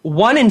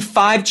 1 in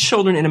 5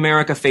 children in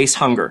America face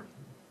hunger.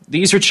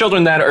 These are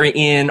children that are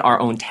in our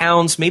own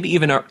towns, maybe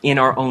even in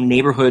our own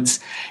neighborhoods.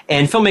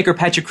 And filmmaker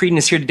Patrick Creadon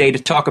is here today to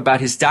talk about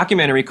his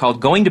documentary called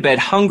Going to Bed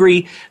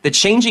Hungry, The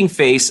Changing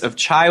Face of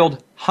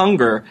Child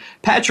Hunger.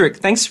 Patrick,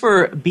 thanks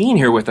for being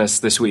here with us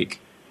this week.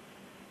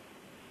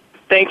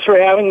 Thanks for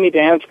having me,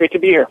 Dan. It's great to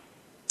be here.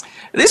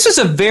 This is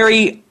a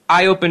very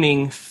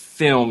eye-opening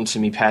film to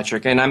me,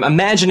 Patrick, and I'm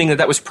imagining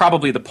that was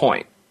probably the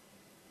point.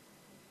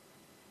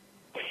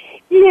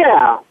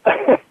 Yeah.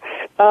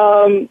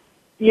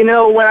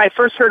 When I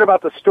first heard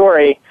about the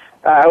story,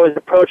 I was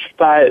approached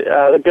by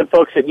the good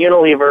folks at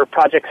Unilever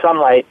Project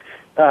Sunlight.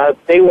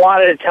 They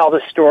wanted to tell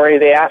the story.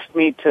 They asked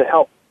me to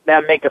help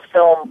them make a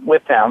film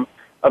with them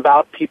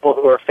about people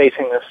who are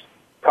facing this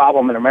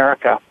problem in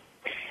America.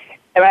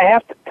 And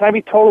can I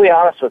be totally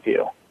honest with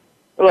you?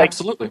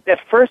 Absolutely. At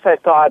first I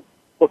thought,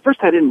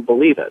 I didn't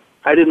believe it.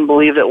 I didn't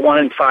believe that 1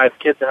 in 5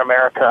 kids in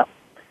America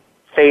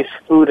face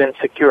food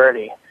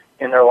insecurity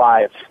in their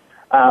lives.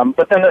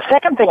 But then the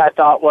second thing I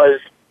thought was,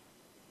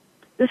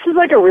 this is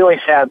like a really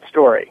sad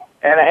story,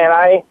 and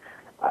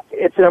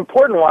it's an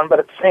important one, but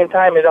at the same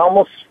time, it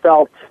almost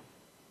felt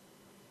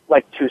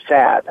like too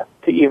sad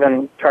to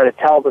even try to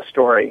tell the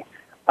story.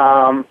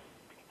 And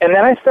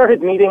then I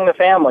started meeting the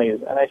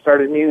families, and I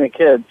started meeting the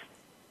kids.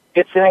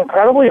 It's an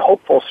incredibly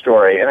hopeful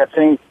story, and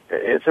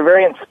it's a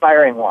very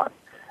inspiring one.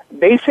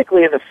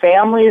 Basically, the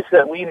families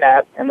that we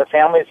met and the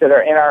families that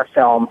are in our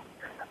film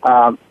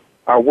are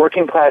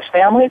working class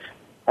families.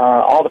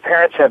 All the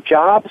parents have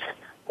jobs.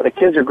 The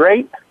kids are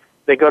great.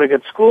 They go to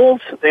good schools.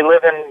 They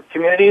live in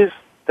communities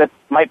that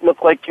might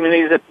look like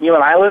communities that you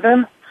and I live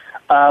in.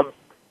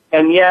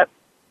 And yet,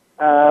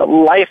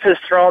 life has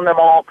thrown them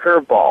all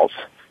curveballs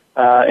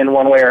in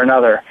one way or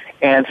another.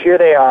 And here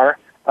they are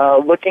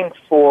looking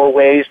for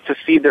ways to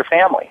feed their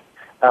family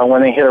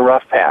when they hit a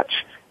rough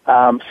patch.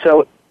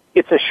 So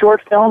it's a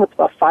short film. It's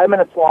about 5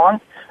 minutes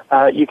long.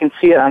 You can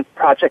see it on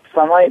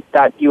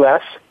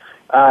projectsunlight.us.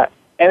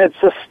 And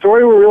it's a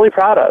story we're really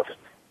proud of.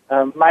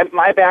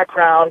 My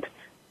background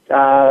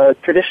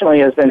traditionally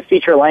has been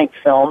feature-length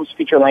films,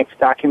 feature-length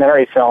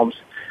documentary films.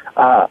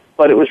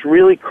 But it was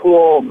really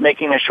cool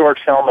making a short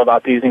film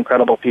about these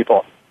incredible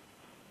people.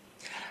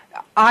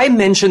 I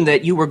mentioned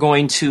that you were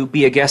going to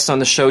be a guest on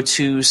the show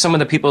to some of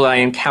the people I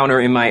encounter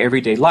in my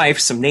everyday life,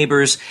 some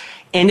neighbors,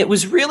 and it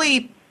was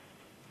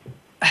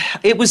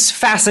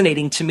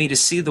fascinating to me to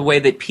see the way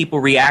that people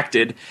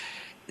reacted.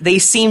 They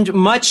seemed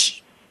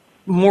much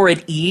more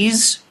at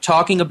ease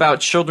talking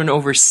about children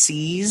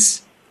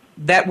overseas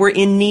that were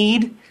in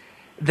need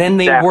than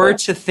they were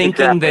to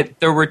thinking that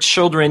there were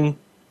children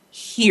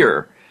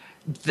here.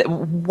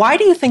 Why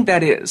do you think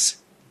that is?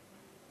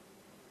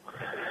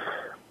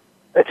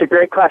 That's a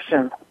great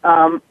question.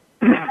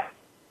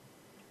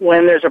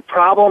 When there's a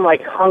problem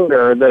like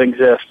hunger that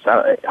exists,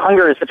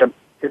 hunger is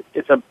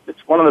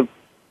it's one of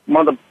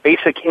the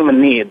basic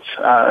human needs,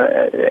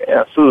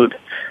 food.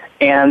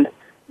 And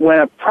when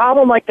a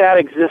problem like that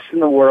exists in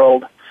the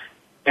world,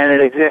 and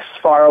it exists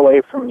far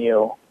away from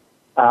you,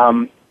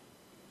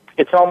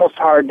 it's almost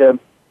hard to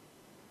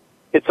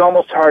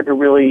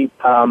really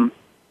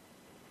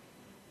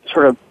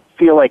sort of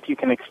feel like you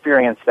can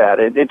experience that.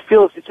 It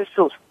just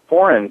feels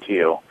foreign to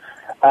you.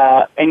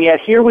 And yet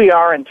here we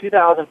are in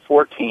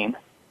 2014,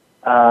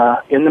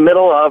 in the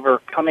middle of or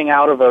coming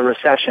out of a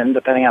recession,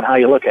 depending on how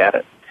you look at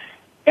it.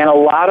 And a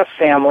lot of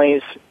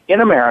families in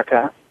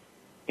America,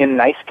 in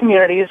nice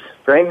communities,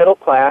 very middle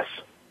class,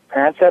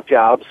 parents have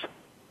jobs,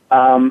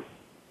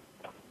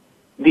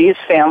 these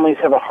families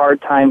have a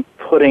hard time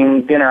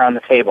putting dinner on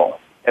the table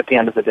at the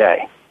end of the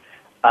day.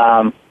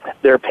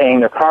 They're paying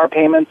their car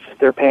payments,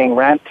 they're paying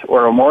rent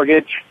or a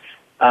mortgage,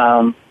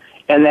 and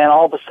then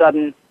all of a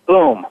sudden,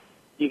 boom,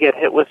 you get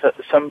hit with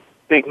some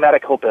big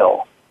medical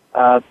bill.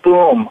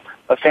 Boom,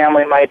 a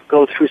family might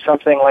go through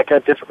something like a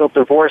difficult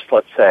divorce,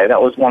 let's say.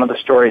 That was one of the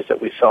stories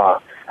that we saw.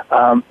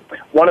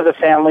 One of the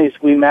families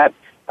we met,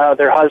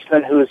 their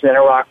husband, who is an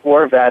Iraq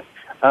war vet,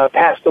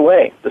 passed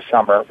away this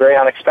summer, very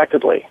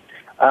unexpectedly.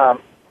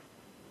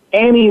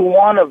 Any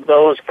one of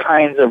those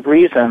kinds of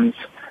reasons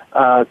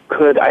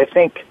could, I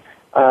think,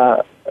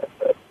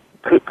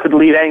 could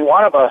lead any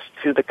one of us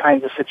to the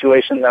kinds of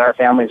situation that our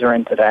families are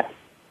in today.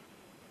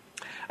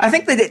 I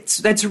think that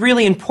that's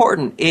really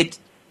important.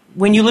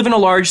 When you live in a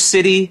large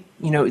city,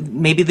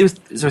 maybe there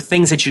are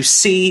things that you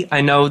see.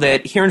 I know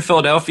that here in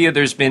Philadelphia,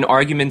 there's been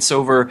arguments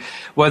over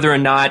whether or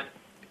not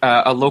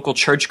a local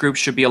church group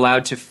should be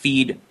allowed to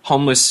feed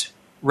homeless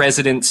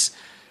residents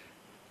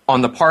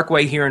on the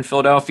Parkway here in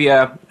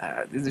Philadelphia.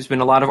 There's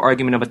been a lot of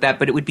argument about that,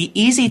 but it would be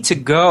easy to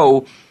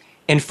go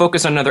and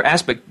focus on another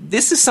aspect.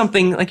 This is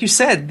something, like you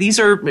said, these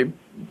are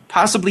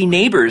possibly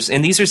neighbors,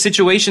 and these are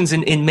situations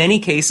in many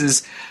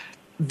cases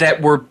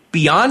that were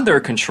beyond their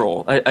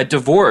control, a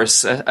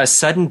divorce, a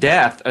sudden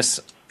death, a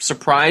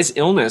surprise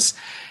illness.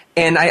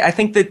 And I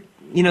think that,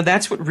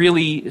 that's what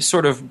really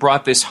sort of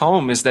brought this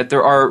home, is that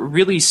there are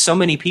really so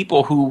many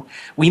people who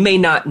we may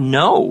not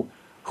know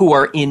who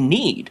are in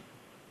need.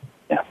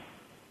 Yeah.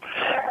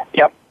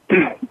 Yep.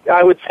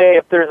 I would say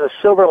if there's a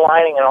silver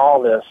lining in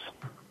all this,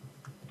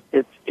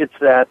 it's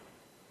that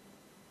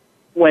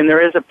when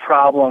there is a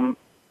problem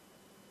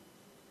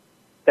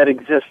that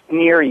exists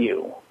near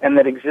you and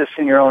that exists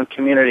in your own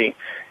community,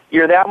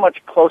 you're that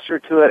much closer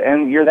to it,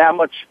 and you're that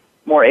much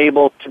more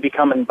able to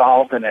become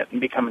involved in it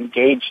and become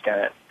engaged in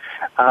it.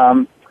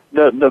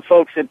 The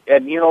folks at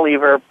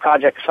Unilever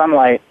Project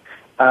Sunlight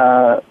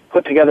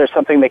put together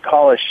something they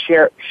call a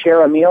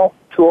share a meal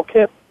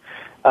toolkit.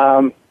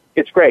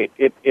 It's great.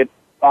 It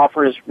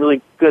offers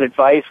really good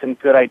advice and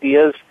good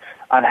ideas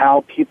on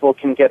how people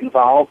can get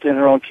involved in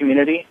their own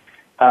community,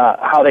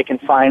 how they can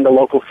find a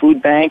local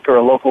food bank or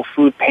a local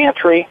food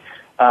pantry,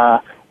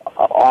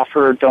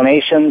 offer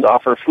donations,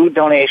 offer food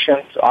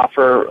donations,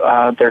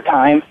 offer their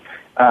time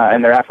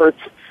and their efforts.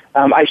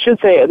 I should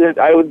say,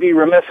 I would be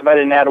remiss if I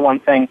didn't add one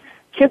thing.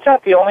 Kids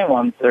aren't the only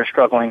ones that are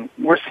struggling.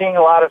 We're seeing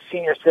a lot of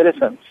senior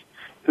citizens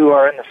who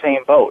are in the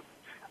same boat.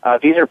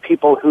 These are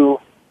people who,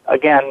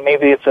 again,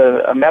 maybe it's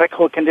a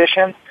medical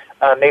condition,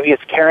 maybe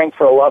it's caring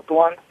for a loved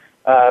one,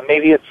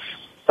 maybe it's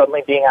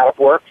suddenly being out of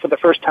work for the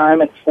first time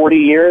in 40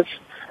 years.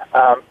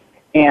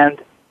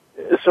 And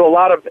so a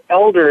lot of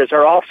elders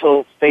are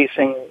also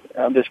facing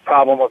this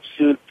problem of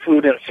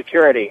food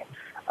insecurity.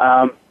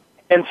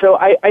 And so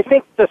I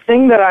think the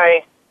thing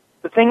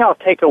I'll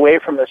take away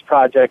from this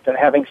project, and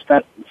having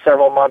spent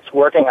several months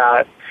working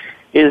on it,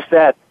 is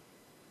that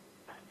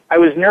I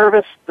was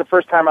nervous the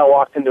first time I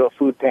walked into a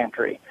food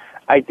pantry.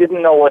 I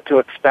didn't know what to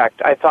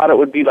expect. I thought it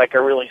would be like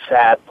a really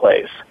sad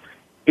place.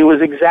 It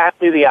was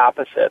exactly the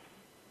opposite.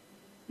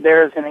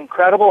 There's an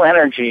incredible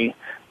energy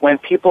when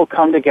people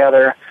come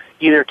together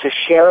either to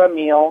share a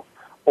meal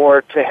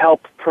or to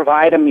help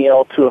provide a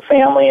meal to a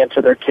family and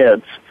to their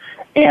kids.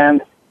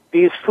 And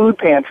these food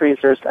pantries,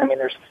 there's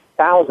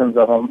thousands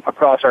of them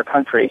across our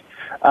country.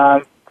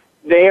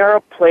 They are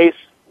a place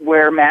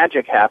where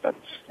magic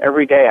happens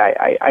every day.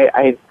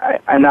 I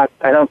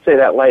don't say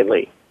that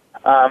lightly.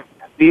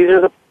 These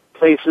are the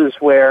places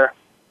where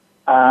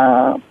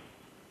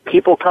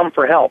people come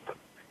for help,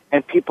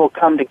 and people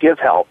come to give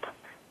help.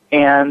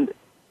 And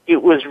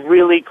it was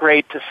really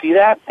great to see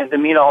that and to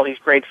meet all these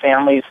great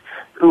families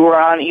who are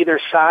on either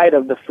side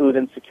of the food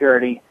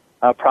insecurity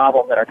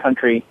problem that our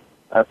country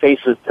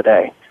faces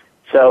today.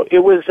 So it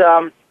was,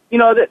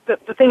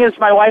 the thing is,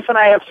 my wife and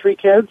I have 3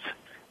 kids.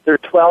 They're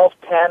 12,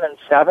 10, and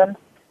 7.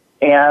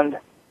 And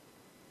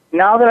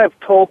now that I've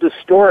told this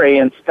story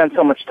and spent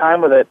so much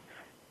time with it,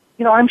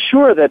 I'm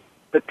sure that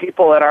the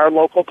people at our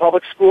local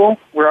public school,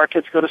 where our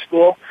kids go to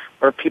school,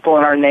 or people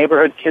in our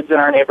neighborhood, kids in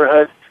our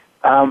neighborhood,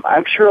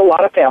 I'm sure a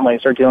lot of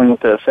families are dealing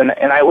with this. And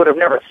I would have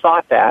never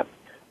thought that,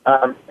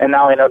 and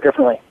now I know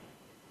differently.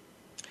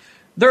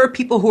 There are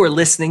people who are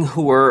listening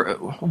who are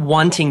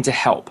wanting to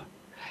help.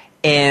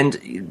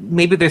 And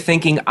maybe they're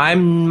thinking,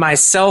 I'm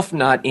myself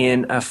not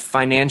in a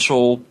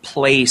financial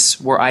place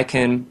where I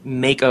can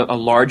make a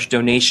large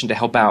donation to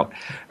help out.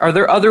 Are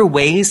there other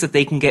ways that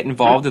they can get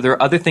involved? Are there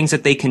other things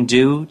that they can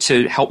do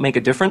to help make a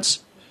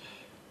difference?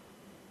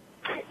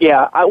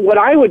 Yeah, what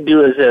I would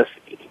do is this.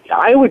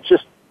 I would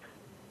just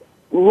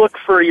look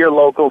for your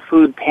local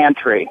food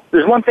pantry.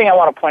 There's one thing I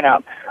want to point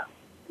out,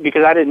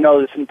 because I didn't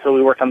know this until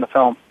we worked on the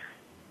film.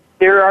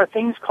 There are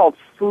things called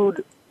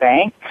food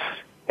banks,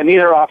 and these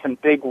are often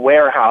big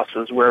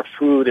warehouses where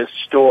food is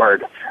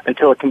stored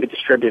until it can be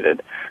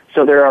distributed.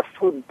 So there are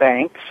food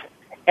banks,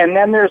 and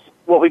then there's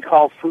what we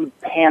call food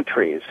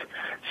pantries.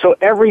 So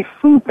every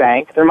food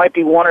bank, there might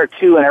be 1 or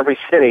 2 in every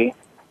city,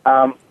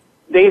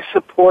 they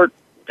support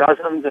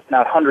dozens, if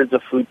not hundreds,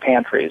 of food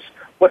pantries.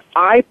 What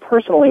I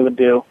personally would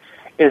do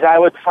is I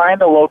would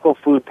find a local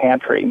food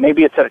pantry.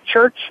 Maybe it's at a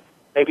church,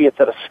 maybe it's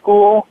at a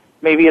school,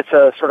 maybe it's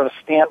a sort of a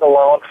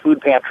standalone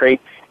food pantry,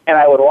 and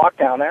I would walk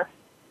down there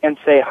and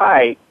say,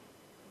 hi,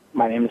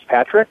 my name is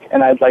Patrick,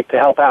 and I'd like to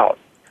help out.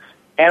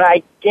 And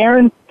I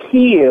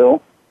guarantee you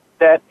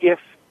that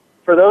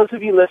for those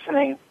of you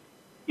listening,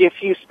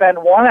 if you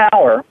spend 1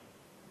 hour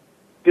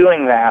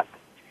doing that,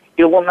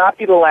 it will not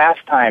be the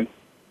last time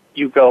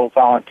you go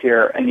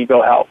volunteer and you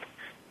go help,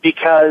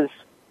 because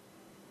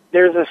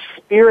there's a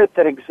spirit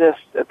that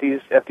exists at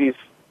these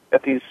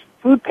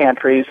food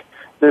pantries.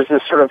 There's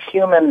this sort of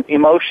human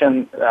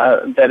emotion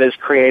that is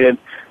created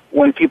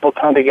when people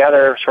come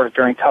together sort of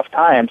during tough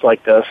times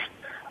like this,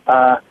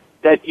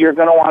 that you're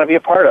going to want to be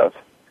a part of.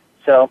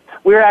 So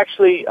we're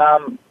actually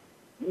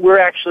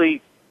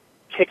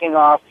kicking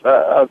off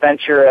a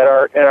venture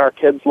at our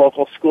kids'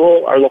 local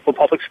school, our local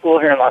public school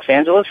here in Los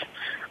Angeles,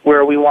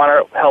 where we want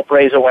to help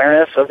raise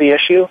awareness of the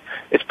issue.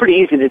 It's pretty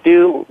easy to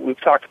do. We've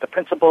talked to the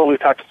principal, we've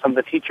talked to some of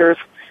the teachers,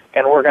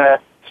 and we're going to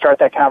start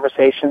that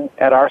conversation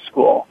at our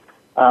school.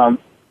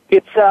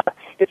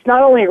 It's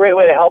not only a great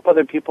way to help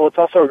other people, it's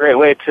also a great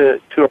way to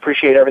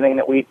appreciate everything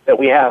that we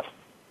have.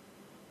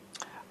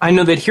 I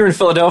know that here in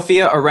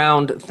Philadelphia,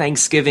 around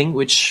Thanksgiving,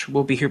 which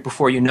will be here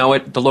before you know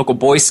it, the local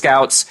Boy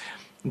Scouts,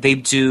 they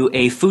do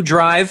a food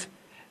drive.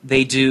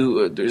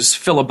 There's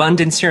Phil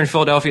Abundance here in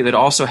Philadelphia that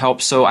also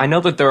helps. So I know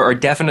that there are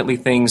definitely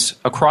things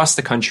across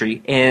the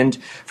country. And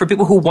for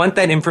people who want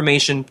that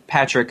information,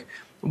 Patrick,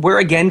 where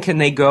again can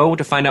they go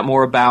to find out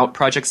more about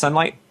Project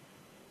Sunlight?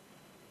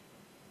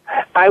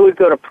 I would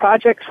go to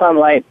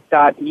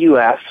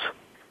projectsunlight.us,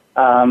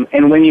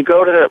 and when you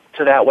go to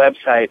that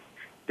website,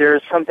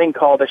 there's something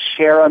called a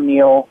Share a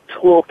Meal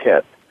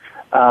Toolkit.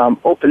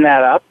 Open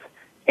that up,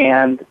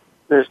 and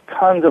there's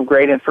tons of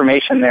great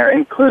information there,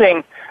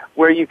 including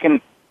where you can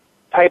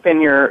type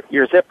in your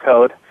zip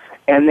code,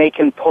 and they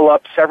can pull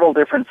up several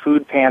different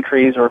food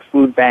pantries or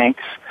food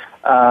banks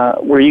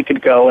where you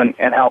could go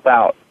and help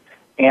out.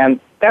 And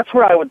that's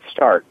where I would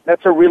start.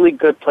 That's a really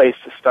good place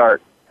to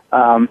start.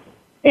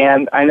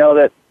 And I know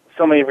that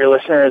so many of your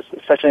listeners,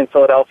 especially in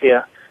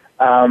Philadelphia,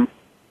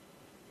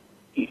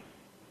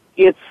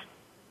 it's,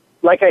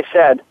 like I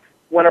said,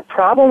 when a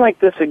problem like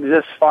this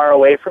exists far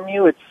away from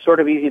you, it's sort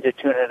of easy to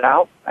tune it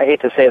out. I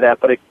hate to say that,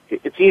 but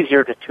it's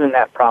easier to tune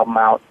that problem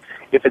out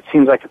if it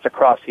seems like it's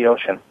across the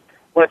ocean.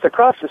 When it's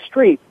across the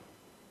street,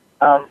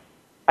 I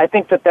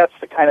think that that's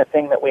the kind of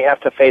thing that we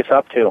have to face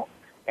up to,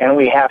 and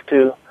we have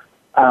to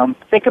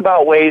think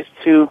about ways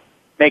to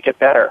make it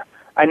better.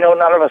 I know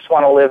none of us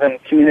want to live in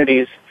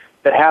communities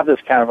that have this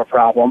kind of a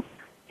problem,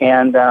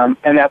 and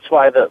that's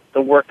why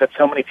the work that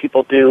so many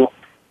people do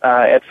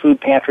at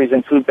food pantries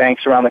and food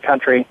banks around the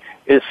country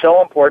is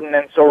so important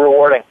and so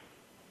rewarding.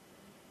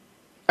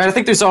 And I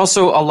think there's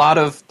also a lot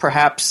of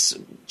perhaps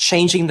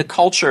changing the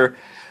culture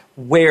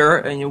where,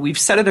 and we've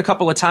said it a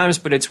couple of times,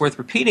 but it's worth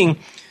repeating,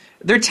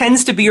 there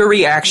tends to be a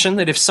reaction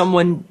that if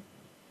someone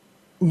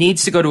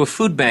needs to go to a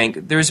food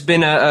bank, there's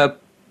been a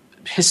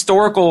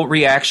historical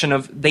reaction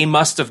of they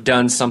must have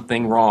done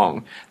something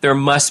wrong. There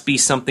must be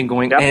something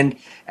going on. And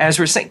as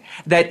we're saying,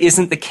 that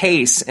isn't the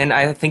case. And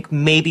I think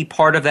maybe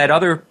part of that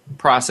other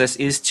process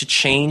is to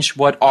change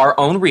what our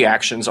own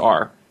reactions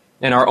are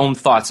and our own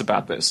thoughts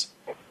about this?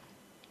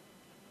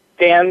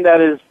 Dan,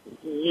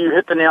 you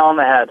hit the nail on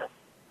the head.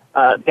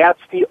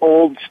 That's the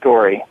old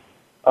story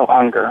of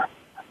hunger.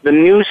 The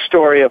new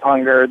story of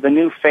hunger, the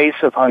new face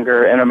of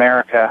hunger in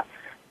America,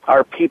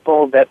 are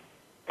people that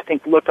I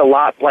think look a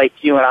lot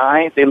like you and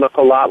I. They look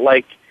a lot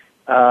like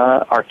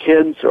our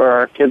kids or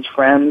our kids'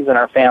 friends and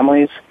our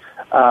families.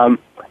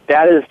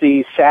 That is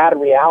the sad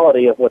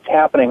reality of what's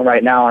happening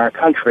right now in our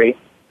country.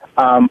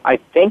 I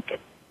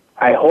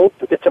hope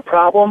it's a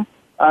problem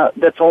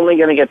that's only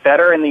going to get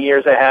better in the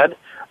years ahead.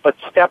 But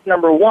step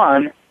number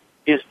one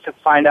is to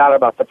find out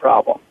about the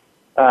problem.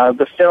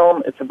 The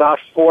film, it's about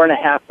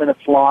 4.5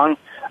 minutes long.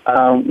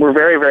 We're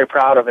very, very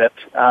proud of it.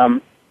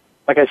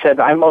 Like I said,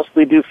 I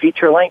mostly do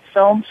feature-length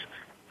films,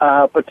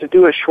 but to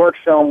do a short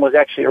film was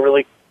actually a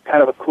really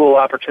kind of a cool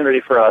opportunity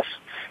for us.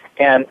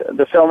 And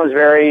the film is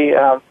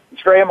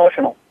it's very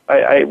emotional.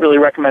 I really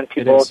recommend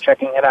people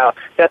checking it out.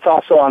 That's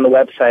also on the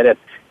website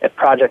at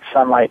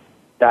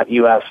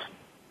projectsunlight.us.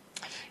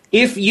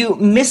 If you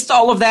missed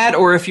all of that,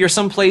 or if you're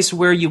someplace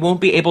where you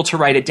won't be able to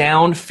write it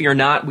down, fear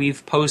not.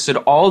 We've posted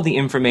all the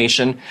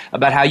information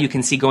about how you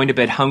can see Going to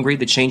Bed Hungry,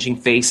 the changing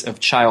face of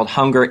child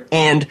hunger,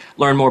 and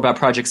learn more about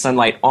Project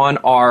Sunlight on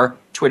our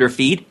Twitter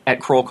feed at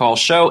Kroll Call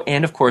Show,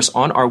 and of course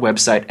on our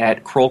website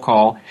at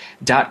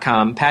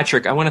krollcall.com.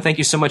 Patrick, I want to thank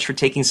you so much for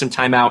taking some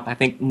time out. I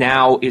think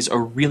now is a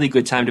really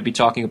good time to be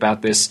talking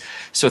about this.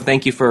 So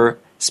thank you for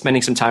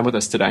spending some time with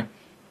us today.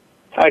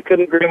 I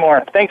couldn't agree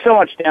more. Thanks so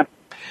much, Dan.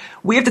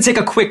 We have to take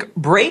a quick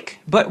break,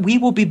 but we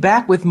will be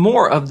back with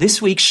more of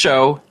this week's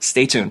show.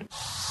 Stay tuned.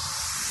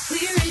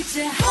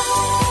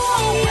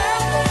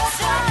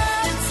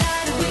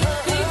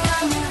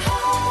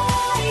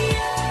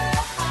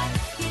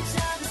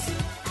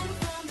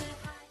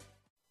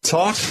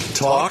 Talk,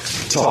 talk,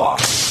 talk.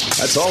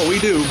 That's all we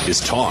do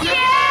is talk.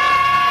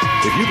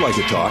 If you'd like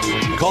to talk,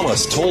 call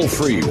us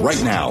toll-free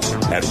right now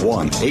at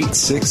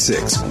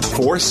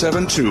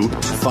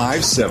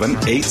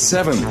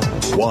 1-866-472-5787.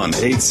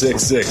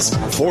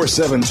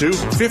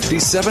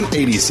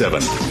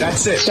 1-866-472-5787.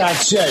 That's it.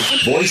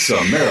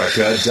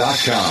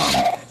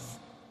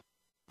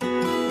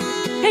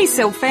 VoiceAmerica.com. Hey,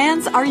 Soap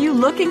fans, are you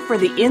looking for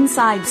the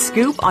inside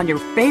scoop on your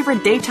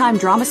favorite daytime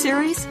drama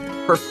series?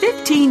 For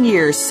 15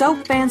 years,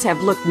 Soap fans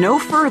have looked no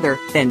further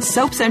than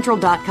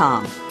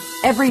SoapCentral.com.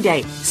 Every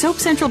day,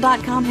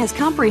 SoapCentral.com has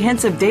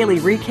comprehensive daily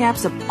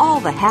recaps of all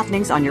the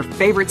happenings on your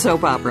favorite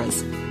soap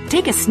operas.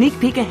 Take a sneak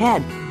peek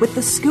ahead with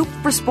the scoop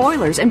for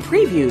spoilers and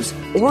previews,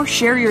 or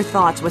share your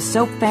thoughts with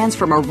soap fans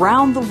from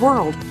around the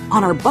world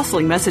on our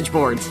bustling message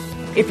boards.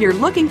 If you're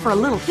looking for a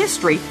little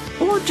history,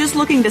 or just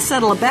looking to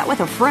settle a bet with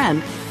a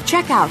friend,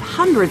 check out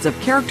hundreds of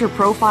character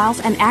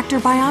profiles and actor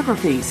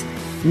biographies.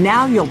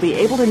 Now you'll be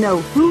able to know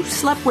who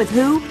slept with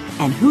who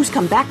and who's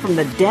come back from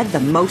the dead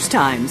the most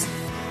times.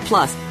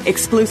 Plus,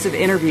 exclusive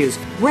interviews,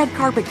 red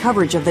carpet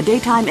coverage of the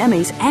daytime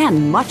Emmys,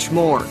 and much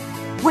more.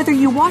 Whether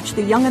you watch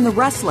The Young and the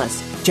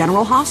Restless,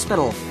 General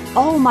Hospital,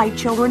 All My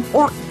Children,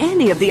 or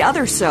any of the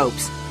other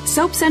soaps,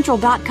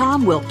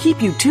 SoapCentral.com will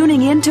keep you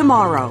tuning in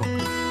tomorrow.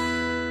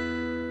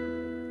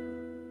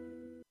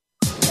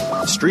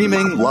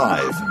 Streaming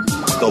live.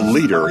 The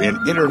leader in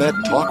Internet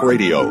talk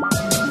radio.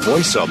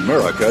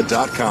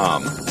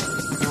 VoiceAmerica.com.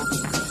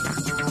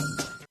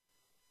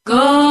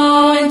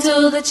 Going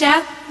to the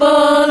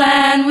chapel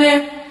and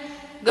we're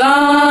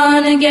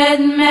gonna get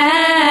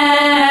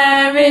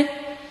married.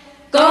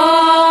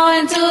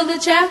 Going to the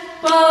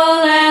chapel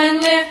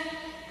and we're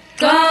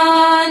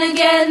gonna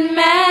get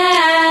married.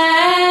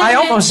 I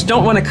almost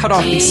don't want to cut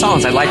off these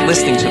songs. I like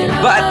listening to them.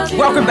 But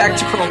welcome back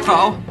to Kroll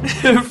Call.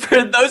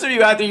 For those of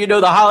you out there, you know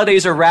the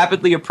holidays are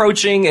rapidly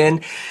approaching,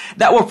 and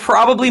that will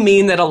probably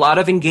mean that a lot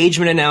of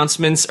engagement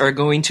announcements are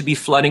going to be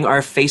flooding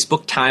our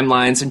Facebook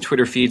timelines and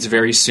Twitter feeds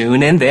very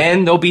soon. And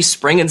then there'll be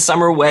spring and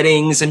summer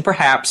weddings, and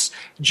perhaps,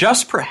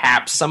 just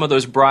perhaps, some of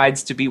those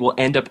brides-to-be will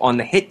end up on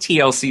the hit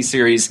TLC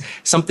series,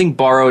 Something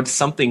Borrowed,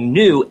 Something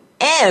New.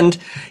 And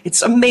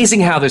it's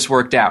amazing how this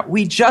worked out.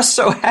 We just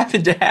so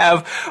happened to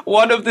have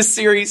one of the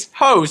series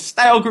hosts,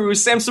 style guru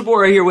Sam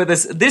Saboura, here with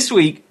us this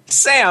week.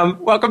 Sam,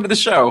 welcome to the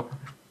show.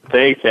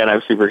 Thanks, and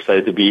I'm super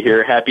excited to be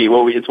here.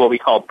 It's what we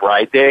call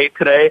Bride Day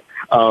today,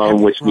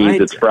 which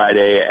means it's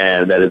Friday,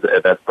 and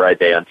that's Bride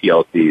Day on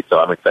TLC. So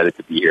I'm excited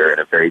to be here in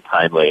a very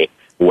timely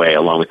way,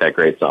 along with that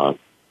great song.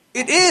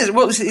 It is.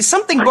 Well,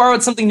 Something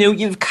Borrowed, Something New.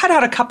 You've cut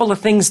out a couple of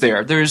things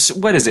there. There's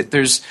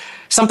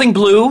Something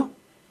Blue.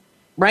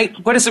 Right?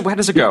 What is it? How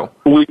does it go?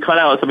 We cut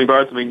out Something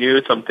Borrowed, Something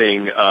New,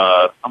 something,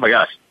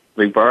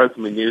 Something Borrowed,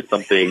 Something New,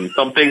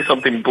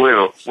 something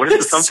blue. What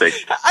is the something?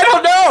 I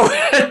don't know.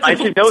 I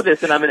should know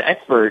this, and I'm an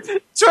expert.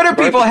 Twitter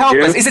people, help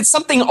us. Is it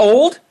something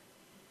old?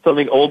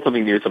 Something old,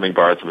 something new, something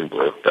borrowed, something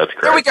blue. That's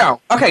correct. There we go.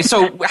 Okay,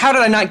 so how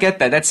did I not get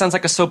that? That sounds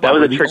like a soap opera.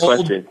 That was a trick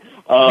question.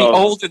 The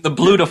old and the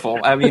beautiful.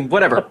 I mean,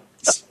 whatever.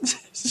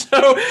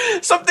 So,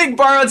 Something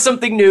Borrowed,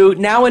 Something New,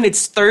 now in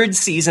its third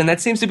season. That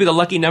seems to be the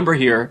lucky number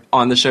here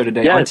on the show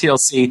today on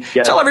TLC.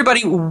 Yes. Tell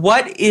everybody,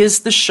 what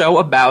is the show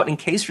about in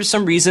case for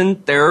some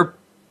reason they're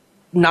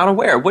not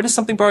aware? What is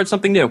Something Borrowed,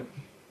 Something New?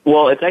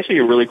 Well, it's actually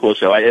a really cool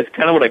show. It's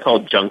kind of what I call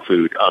junk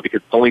food because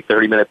it's only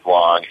 30 minutes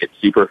long. It's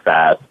super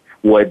fast.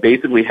 What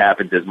basically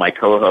happens is my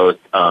co-host,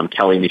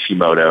 Kelly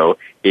Nishimoto,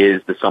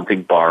 is the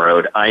something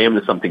borrowed. I am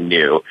the something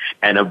new.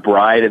 And a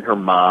bride and her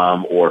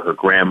mom or her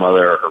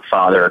grandmother or her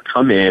father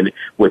come in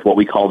with what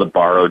we call the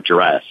borrowed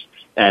dress.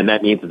 And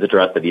that means it's a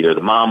dress that either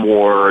the mom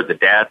wore, the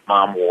dad's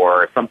mom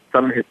wore,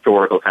 some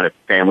historical kind of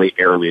family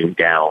heirloom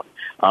gown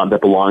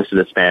that belongs to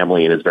this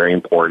family and is very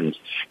important.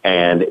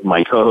 And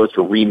my co-host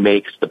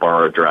remakes the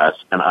borrowed dress,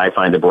 and I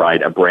find the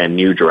bride a brand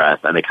new dress,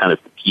 and they kind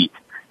of compete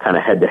kind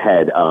of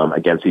head-to-head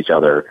against each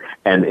other.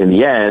 And in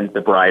the end,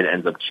 the bride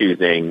ends up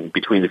choosing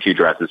between the two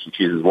dresses. She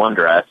chooses one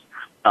dress.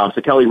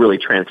 So Kelly really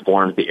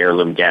transforms the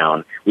heirloom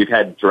gown. We've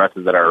had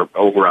dresses that are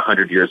over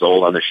 100 years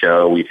old on the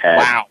show. We've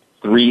had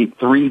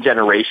three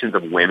generations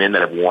of women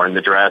that have worn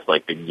the dress,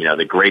 like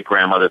the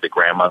great-grandmother, the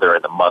grandmother,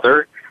 and the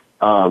mother.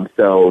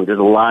 So there's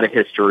a lot of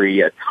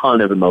history, a ton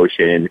of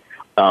emotion.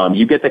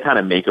 You get the kind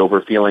of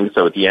makeover feeling.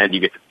 So at the end, you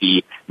get to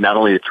see not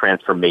only the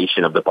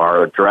transformation of the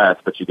borrowed dress,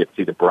 but you get to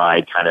see the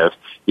bride kind of,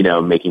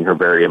 making her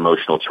very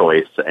emotional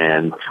choice.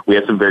 And we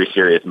have some very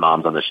serious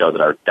moms on the show that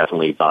are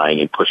definitely vying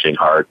and pushing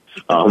hard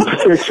for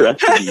their dress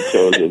to be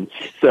chosen.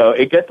 So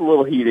it gets a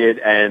little heated,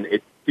 and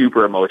it's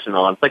super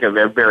emotional. It's like a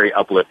very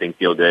uplifting,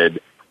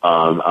 feel-good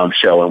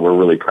show, and we're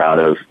really proud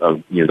of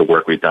the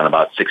work we've done.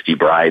 About 60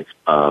 brides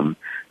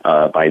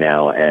by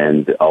now,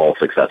 and all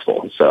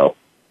successful. So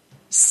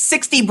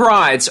 60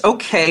 brides.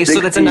 Okay,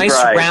 so that's a nice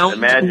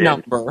round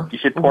number. You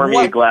should pour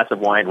me a glass of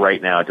wine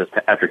right now just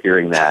after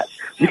hearing that.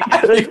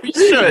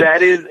 That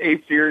is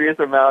a serious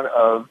amount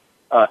of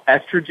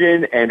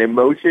estrogen and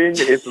emotion.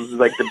 It's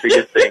like the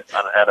biggest thing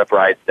on a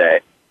bride's day.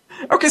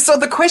 Okay, so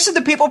the question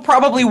that people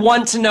probably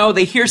want to know,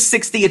 they hear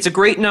 60, it's a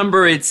great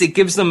number, it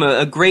gives them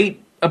a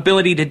great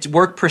ability to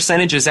work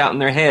percentages out in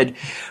their head.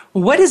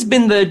 What has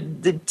been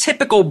the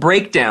typical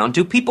breakdown?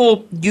 Do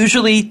people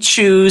usually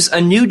choose a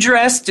new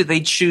dress? Do they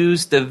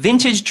choose the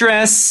vintage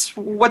dress?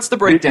 What's the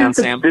breakdown,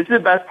 Sam? This is the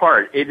best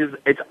part.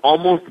 It's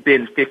almost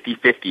been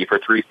 50-50 for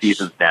 3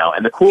 seasons now.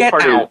 And the cool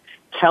part is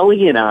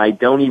Kelly and I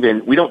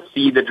we don't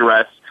see the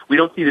dress. We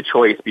don't see the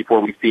choice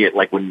before we see it,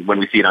 like when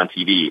we see it on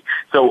TV.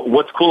 So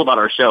what's cool about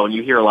our show, and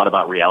you hear a lot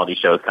about reality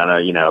shows kind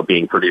of,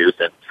 being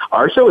produced, and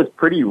our show is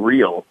pretty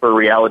real for a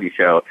reality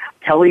show.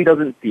 Kelly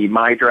doesn't see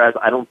my dress.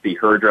 I don't see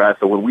her dress.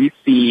 So when we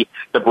see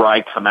the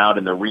bride come out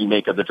in the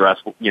remake of the dress,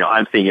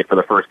 I'm seeing it for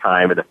the first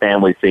time, and the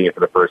family's seeing it for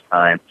the first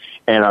time.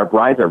 And our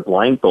brides are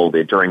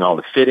blindfolded during all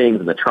the fittings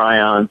and the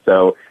try-ons.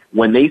 So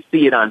when they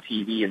see it on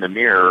TV in the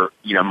mirror,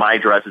 my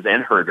dresses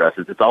and her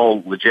dresses, it's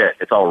all legit.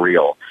 It's all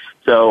real.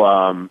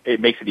 So it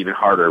makes it even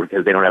harder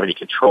because they don't have any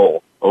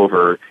control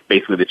over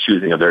basically the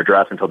choosing of their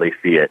dress until they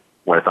see it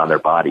when it's on their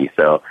body.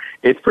 So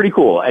it's pretty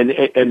cool. And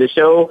the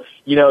show,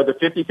 the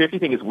 50-50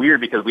 thing is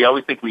weird because we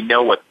always think we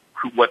know what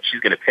she's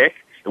going to pick.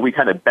 And we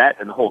kind of bet,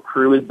 and the whole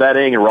crew is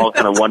betting, and we're all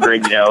kind of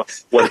wondering,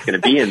 what it's going to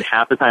be. And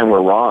half the time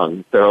we're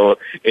wrong. So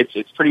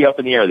it's pretty up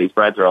in the air. These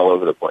brides are all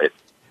over the place.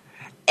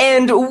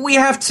 And we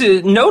have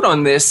to note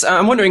on this,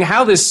 I'm wondering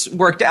how this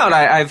worked out.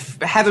 I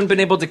haven't been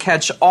able to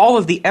catch all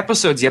of the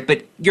episodes yet,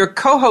 but your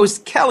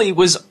co-host, Kelly,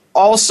 was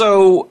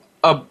also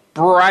a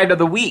Bride of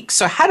the Week.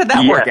 So how did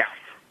that work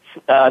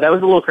out? That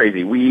was a little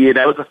crazy.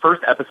 That was the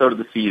first episode of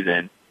the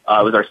season.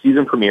 It was our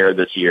season premiere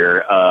this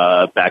year,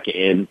 back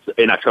in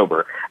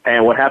October.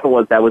 And what happened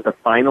was that was the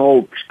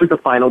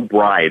final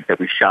bride that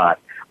we shot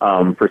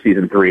for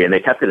season 3, and they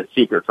kept it a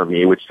secret from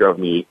me, which drove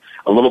me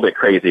a little bit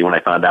crazy when I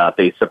found out.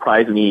 They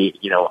surprised me,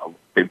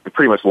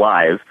 pretty much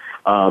live.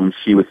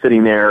 She was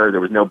sitting there.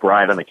 There was no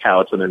bride on the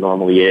couch when there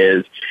normally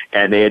is,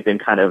 and they had been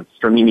kind of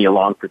stringing me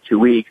along for 2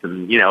 weeks,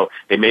 and,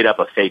 they made up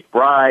a fake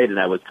bride, and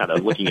I was kind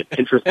of looking at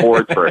Pinterest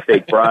boards for a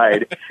fake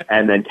bride,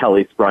 and then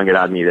Kelly sprung it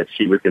on me that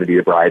she was going to be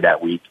the bride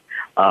that week.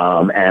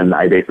 And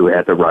I basically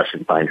had to rush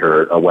and find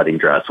her a wedding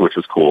dress, which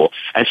was cool.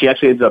 And she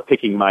actually ended up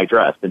picking my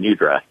dress, the new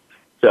dress.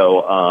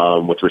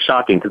 So, which was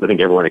shocking because I think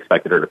everyone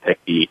expected her to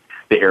pick the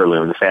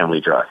heirloom, the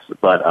family dress.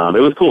 But it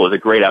was cool. It was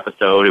a great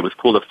episode. It was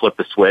cool to flip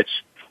the switch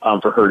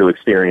for her to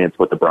experience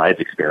what the brides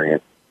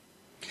experienced.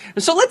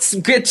 So let's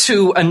get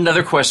to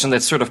another question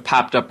that sort of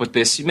popped up with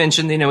this. You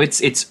mentioned,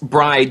 it's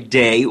Bride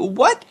Day.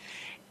 Why?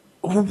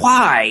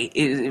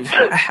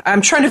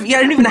 I'm trying to,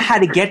 I don't even know how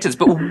to get to this,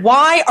 but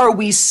why are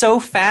we so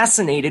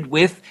fascinated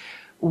with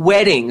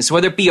weddings,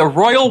 whether it be a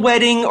royal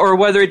wedding or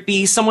whether it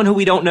be someone who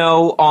we don't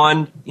know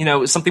on,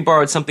 something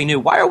borrowed, something new?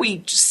 Why are we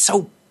just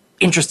so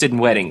interested in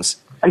weddings?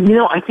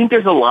 I think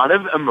there's a lot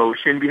of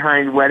emotion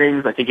behind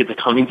weddings. I think it's a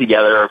coming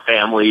together of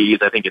families.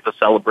 I think it's a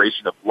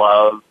celebration of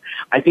love.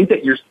 I think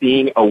that you're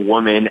seeing a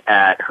woman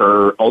at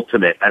her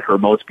ultimate, at her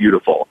most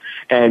beautiful.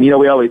 And,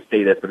 we always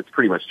say this, but it's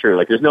pretty much true.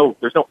 Like, there's no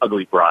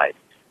ugly bride.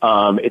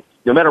 It's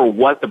no matter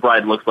what the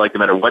bride looks like, no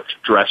matter what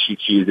dress she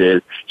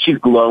chooses, she's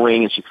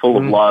glowing and she's full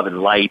of love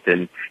and light.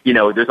 And,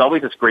 there's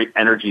always this great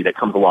energy that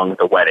comes along with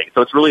the wedding.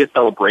 So it's really a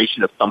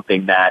celebration of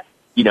something that,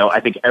 I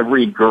think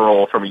every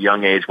girl from a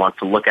young age wants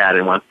to look at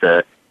and wants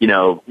to,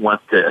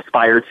 wants to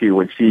aspire to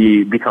when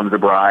she becomes a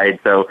bride.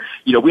 So,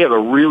 we have a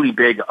really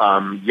big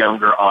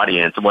younger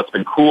audience. And what's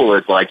been cool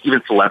is, like,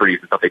 even celebrities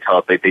and stuff, they tell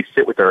us they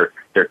sit with their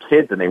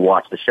kids and they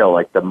watch the show.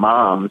 Like, the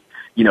moms,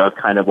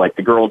 kind of like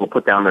the girls will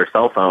put down their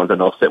cell phones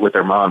and they'll sit with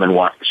their mom and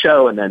watch the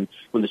show. And then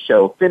when the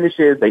show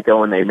finishes, they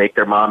go and they make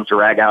their mom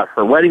drag out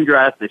her wedding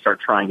dress. They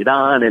start trying it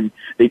on and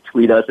they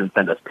tweet us and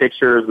send us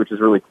pictures, which is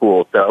really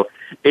cool. So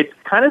it's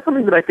kind of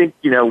something that I think,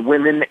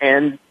 women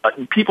and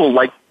people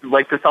like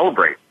to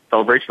celebrate.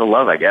 Celebration of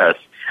love, I guess.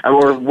 And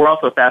we're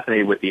also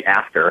fascinated with the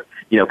after,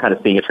 kind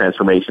of seeing a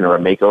transformation or a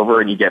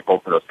makeover, and you get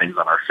both of those things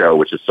on our show,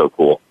 which is so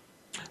cool.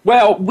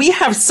 Well, we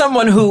have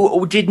someone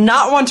who did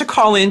not want to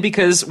call in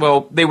because,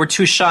 well, they were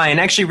too shy. And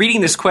actually,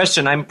 reading this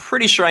question, I'm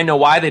pretty sure I know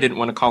why they didn't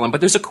want to call in. But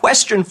there's a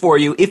question for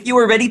you. If you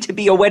are ready to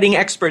be a wedding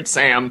expert,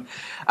 Sam,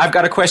 I've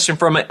got a question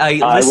from a listener for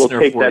you. I will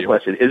take that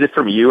question. Is it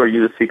from you? Are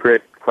you the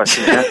secret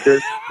question asker?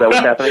 Is that what's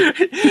happening?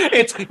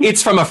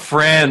 It's from a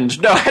friend.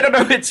 No, I don't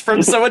know. It's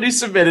from someone who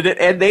submitted it,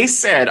 and they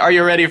said, are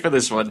you ready for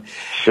this one?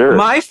 Sure.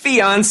 My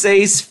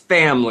fiance's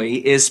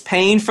family is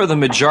paying for the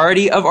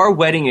majority of our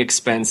wedding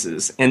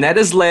expenses, and that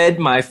has led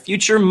my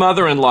future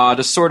mother-in-law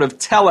to sort of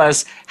tell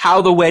us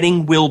how the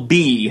wedding will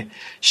be.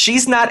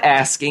 She's not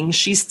asking,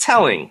 she's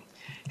telling.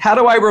 How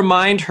do I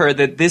remind her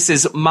that this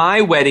is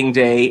my wedding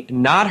day,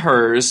 not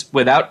hers,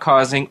 without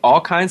causing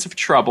all kinds of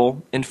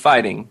trouble and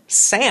fighting?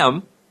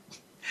 Sam,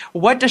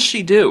 what does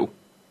she do?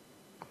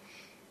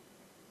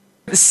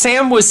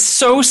 Sam was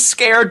so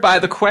scared by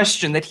the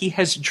question that he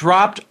has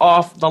dropped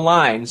off the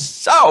line.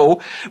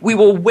 So we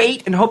will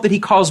wait and hope that he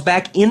calls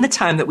back in the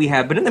time that we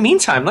have. But in the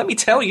meantime, let me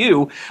tell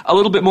you a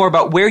little bit more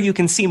about where you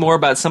can see more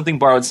about Something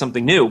Borrowed,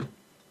 Something New.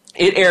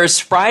 It airs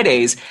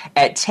Fridays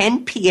at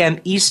 10 p.m.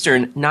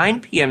 Eastern,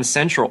 9 p.m.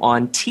 Central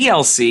on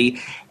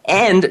TLC.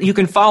 And you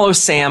can follow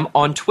Sam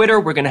on Twitter.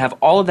 We're going to have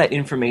all of that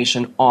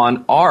information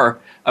on our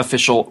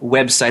official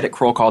website at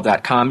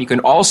krollcall.com. You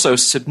can also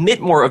submit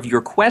more of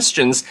your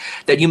questions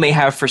that you may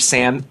have for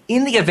Sam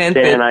in the event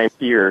that... Dan, I'm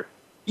here.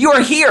 You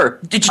are here.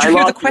 Did you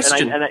hear the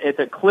question? And it's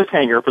a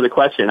cliffhanger for the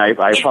question. I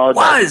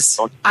apologize.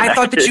 It was. I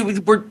thought that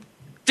you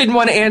didn't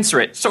want to answer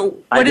it. So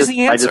what is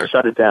the answer? I just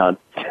shut it down.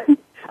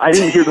 I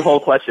didn't hear the whole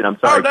question. I'm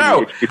sorry.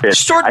 Oh, no.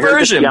 Short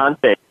version.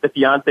 The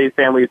fiance's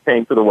family is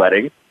paying for the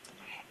wedding.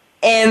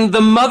 And the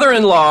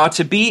mother-in-law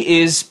to be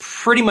is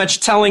pretty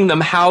much telling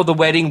them how the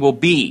wedding will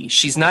be.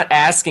 She's not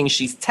asking,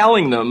 she's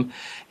telling them.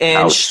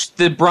 And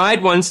the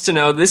bride wants to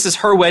know, this is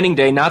her wedding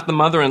day, not the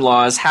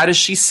mother-in-law's. How does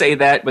she say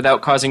that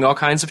without causing all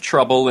kinds of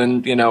trouble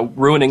and,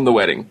 ruining the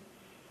wedding?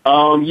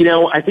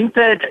 I think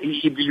that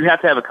you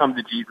have to have a come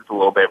to Jesus a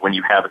little bit when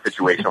you have a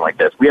situation like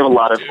this. We have a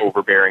lot of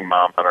overbearing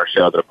moms on our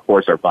show that, of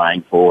course, are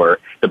vying for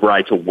the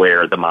bride to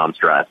wear the mom's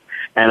dress.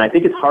 And I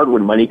think it's hard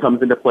when money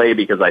comes into play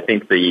because I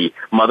think the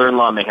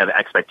mother-in-law may have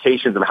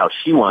expectations of how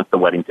she wants the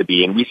wedding to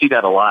be. And we see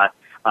that a lot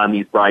on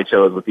these bride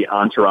shows with the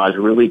entourage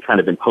really kind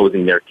of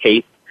imposing their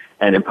case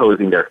and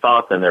imposing their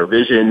thoughts and their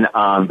vision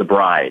on the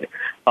bride.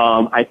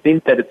 I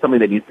think that it's something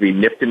that needs to be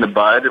nipped in the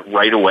bud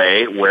right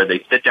away, where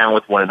they sit down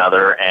with one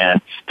another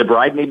and the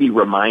bride maybe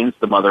reminds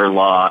the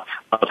mother-in-law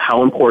of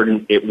how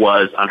important it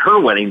was on her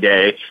wedding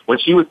day when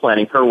she was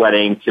planning her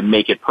wedding to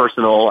make it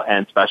personal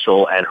and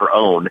special and her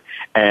own,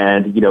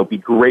 and, be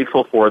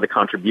grateful for the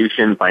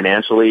contribution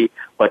financially,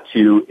 but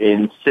to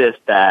insist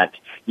that,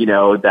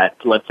 that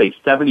let's say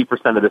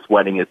 70% of this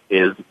wedding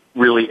is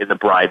really in the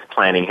bride's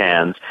planning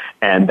hands,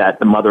 and that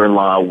the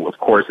mother-in-law, of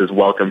course, is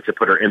welcome to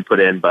put her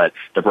input in, but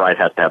the bride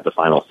has to have the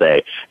final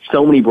say.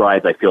 So many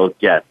brides, I feel,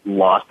 get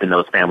lost in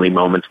those family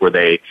moments where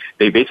they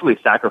basically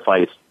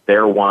sacrifice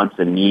their wants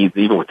and needs,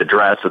 even with the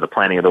dress or the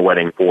planning of the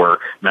wedding, for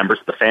members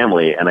of the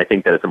family. And I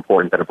think that it's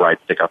important that a bride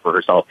stick up for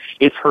herself.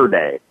 It's her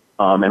day.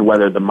 And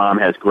whether the mom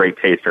has great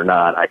taste or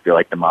not, I feel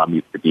like the mom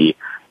needs to be,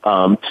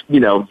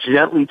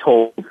 gently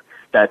told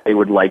that they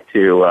would like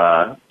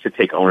to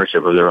take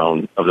ownership of their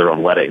own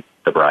wedding,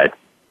 the bride.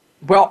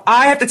 Well,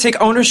 I have to take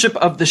ownership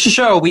of the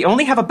show. We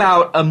only have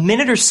about a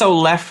minute or so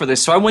left for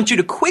this, so I want you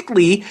to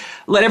quickly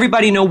let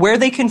everybody know where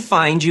they can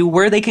find you,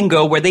 where they can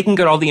go, where they can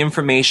get all the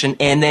information,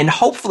 and then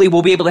hopefully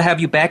we'll be able to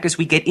have you back as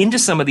we get into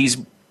some of these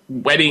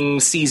wedding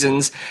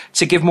seasons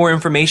to give more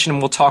information,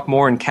 and we'll talk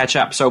more and catch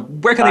up. So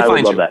where can they find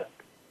you? I would love that.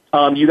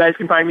 You guys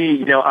can find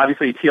me,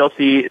 obviously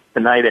TLC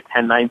tonight at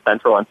 10/9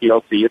 Central on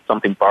TLC. It's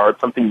Something Borrowed,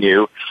 Something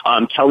New.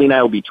 Kelly and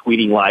I will be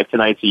tweeting live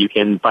tonight, so you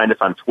can find us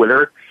on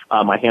Twitter.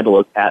 My handle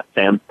is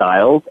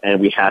 @SamStyles, and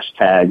we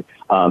hashtag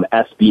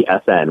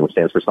SBSN, which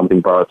stands for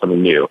Something Borrowed,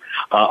 Something New.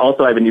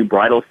 Also, I have a new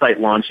bridal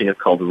site launching. It's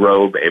called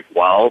Robe et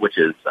Voile, which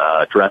is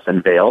dress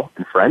and veil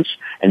in French,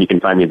 and you can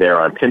find me there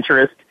on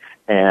Pinterest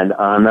and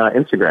on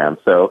Instagram.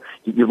 So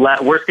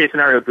worst case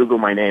scenario, Google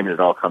my name and it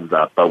all comes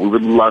up. But we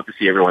would love to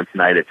see everyone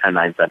tonight at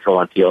 10/9 Central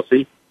on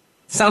TLC.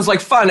 Sounds like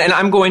fun. And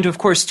I'm going to, of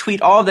course,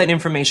 tweet all of that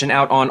information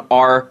out on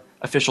our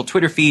official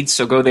Twitter feed,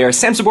 so go there.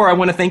 Sam Saboura, I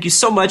want to thank you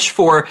so much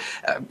for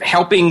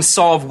helping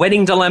solve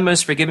wedding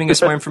dilemmas, for giving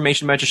us more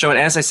information about your show. And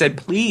as I said,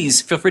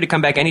 please feel free to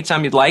come back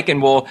anytime you'd like,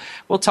 and we'll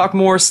talk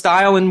more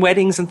style and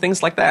weddings and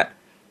things like that.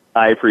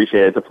 I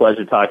appreciate it. It's a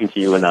pleasure talking to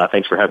you, and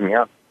thanks for having me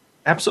on.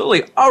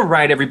 Absolutely. All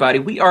right, everybody.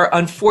 We are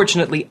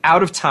unfortunately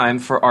out of time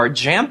for our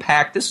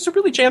jam-packed, this is a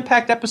really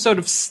jam-packed episode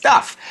of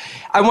stuff.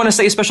 I want to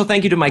say a special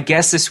thank you to my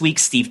guests this week,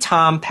 Steve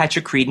Tom,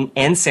 Patrick Creadon,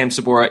 and Sam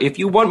Saboura. If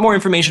you want more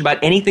information about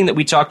anything that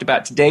we talked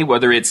about today,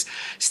 whether it's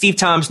Steve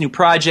Tom's new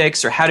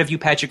projects or how to view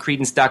Patrick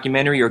Creadon's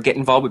documentary or get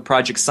involved with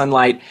Project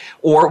Sunlight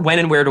or when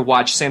and where to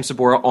watch Sam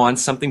Saboura on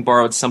Something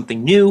Borrowed,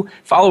 Something New,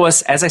 follow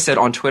us, as I said,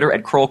 on Twitter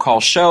at Kroll Call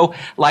Show,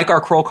 like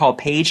our Kroll Call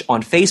page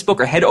on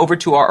Facebook, or head over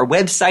to our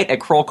website at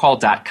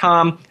krollcall.com.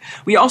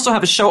 We also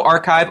have a show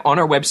archive on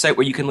our website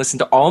where you can listen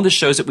to all the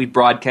shows that we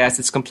broadcast.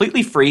 It's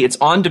completely free. It's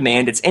on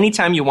demand. It's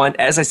anytime you want.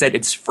 As I said,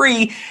 it's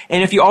free.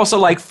 And if you also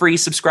like free,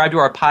 subscribe to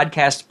our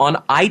podcast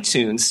on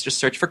iTunes. Just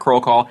search for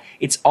Kroll Call.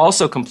 It's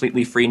also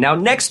completely free. Now,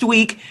 next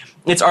week,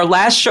 it's our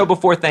last show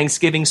before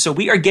Thanksgiving, so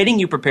we are getting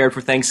you prepared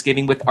for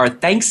Thanksgiving with our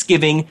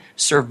Thanksgiving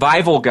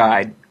Survival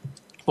Guide.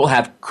 We'll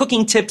have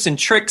cooking tips and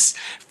tricks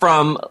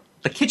from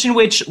the Kitchen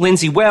Witch,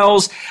 Lindsay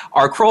Wells.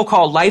 Our Kroll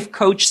Call life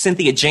coach,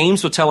 Cynthia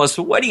James, will tell us,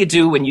 what do you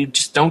do when you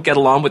just don't get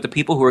along with the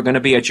people who are going to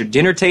be at your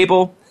dinner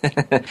table?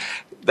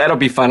 That'll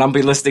be fun. I'll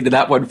be listening to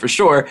that one for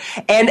sure.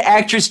 And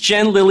actress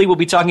Jen Lilly will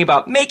be talking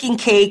about making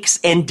cakes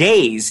and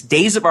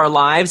days of our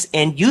lives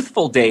and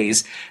youthful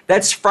days.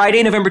 That's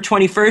Friday, November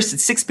 21st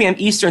at 6 p.m.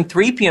 Eastern,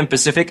 3 p.m.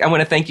 Pacific. I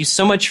want to thank you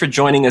so much for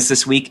joining us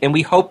this week, and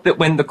we hope that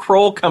when the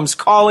Kroll comes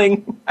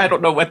calling, I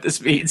don't know what this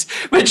means,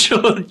 but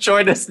you'll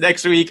join us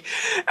next week.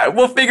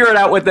 We'll figure it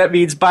out what that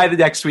means by the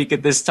next week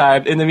at this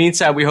time. In the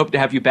meantime, we hope to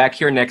have you back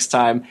here next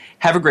time.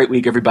 Have a great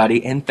week,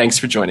 everybody, and thanks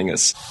for joining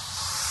us.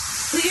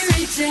 We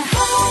reach a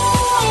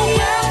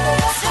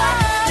higher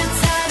side,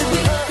 inside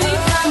we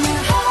become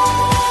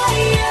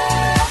higher,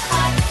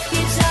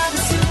 each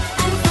other to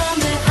and from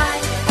the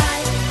high.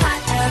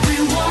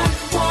 Everyone,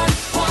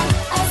 one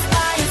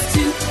aspires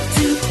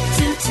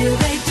to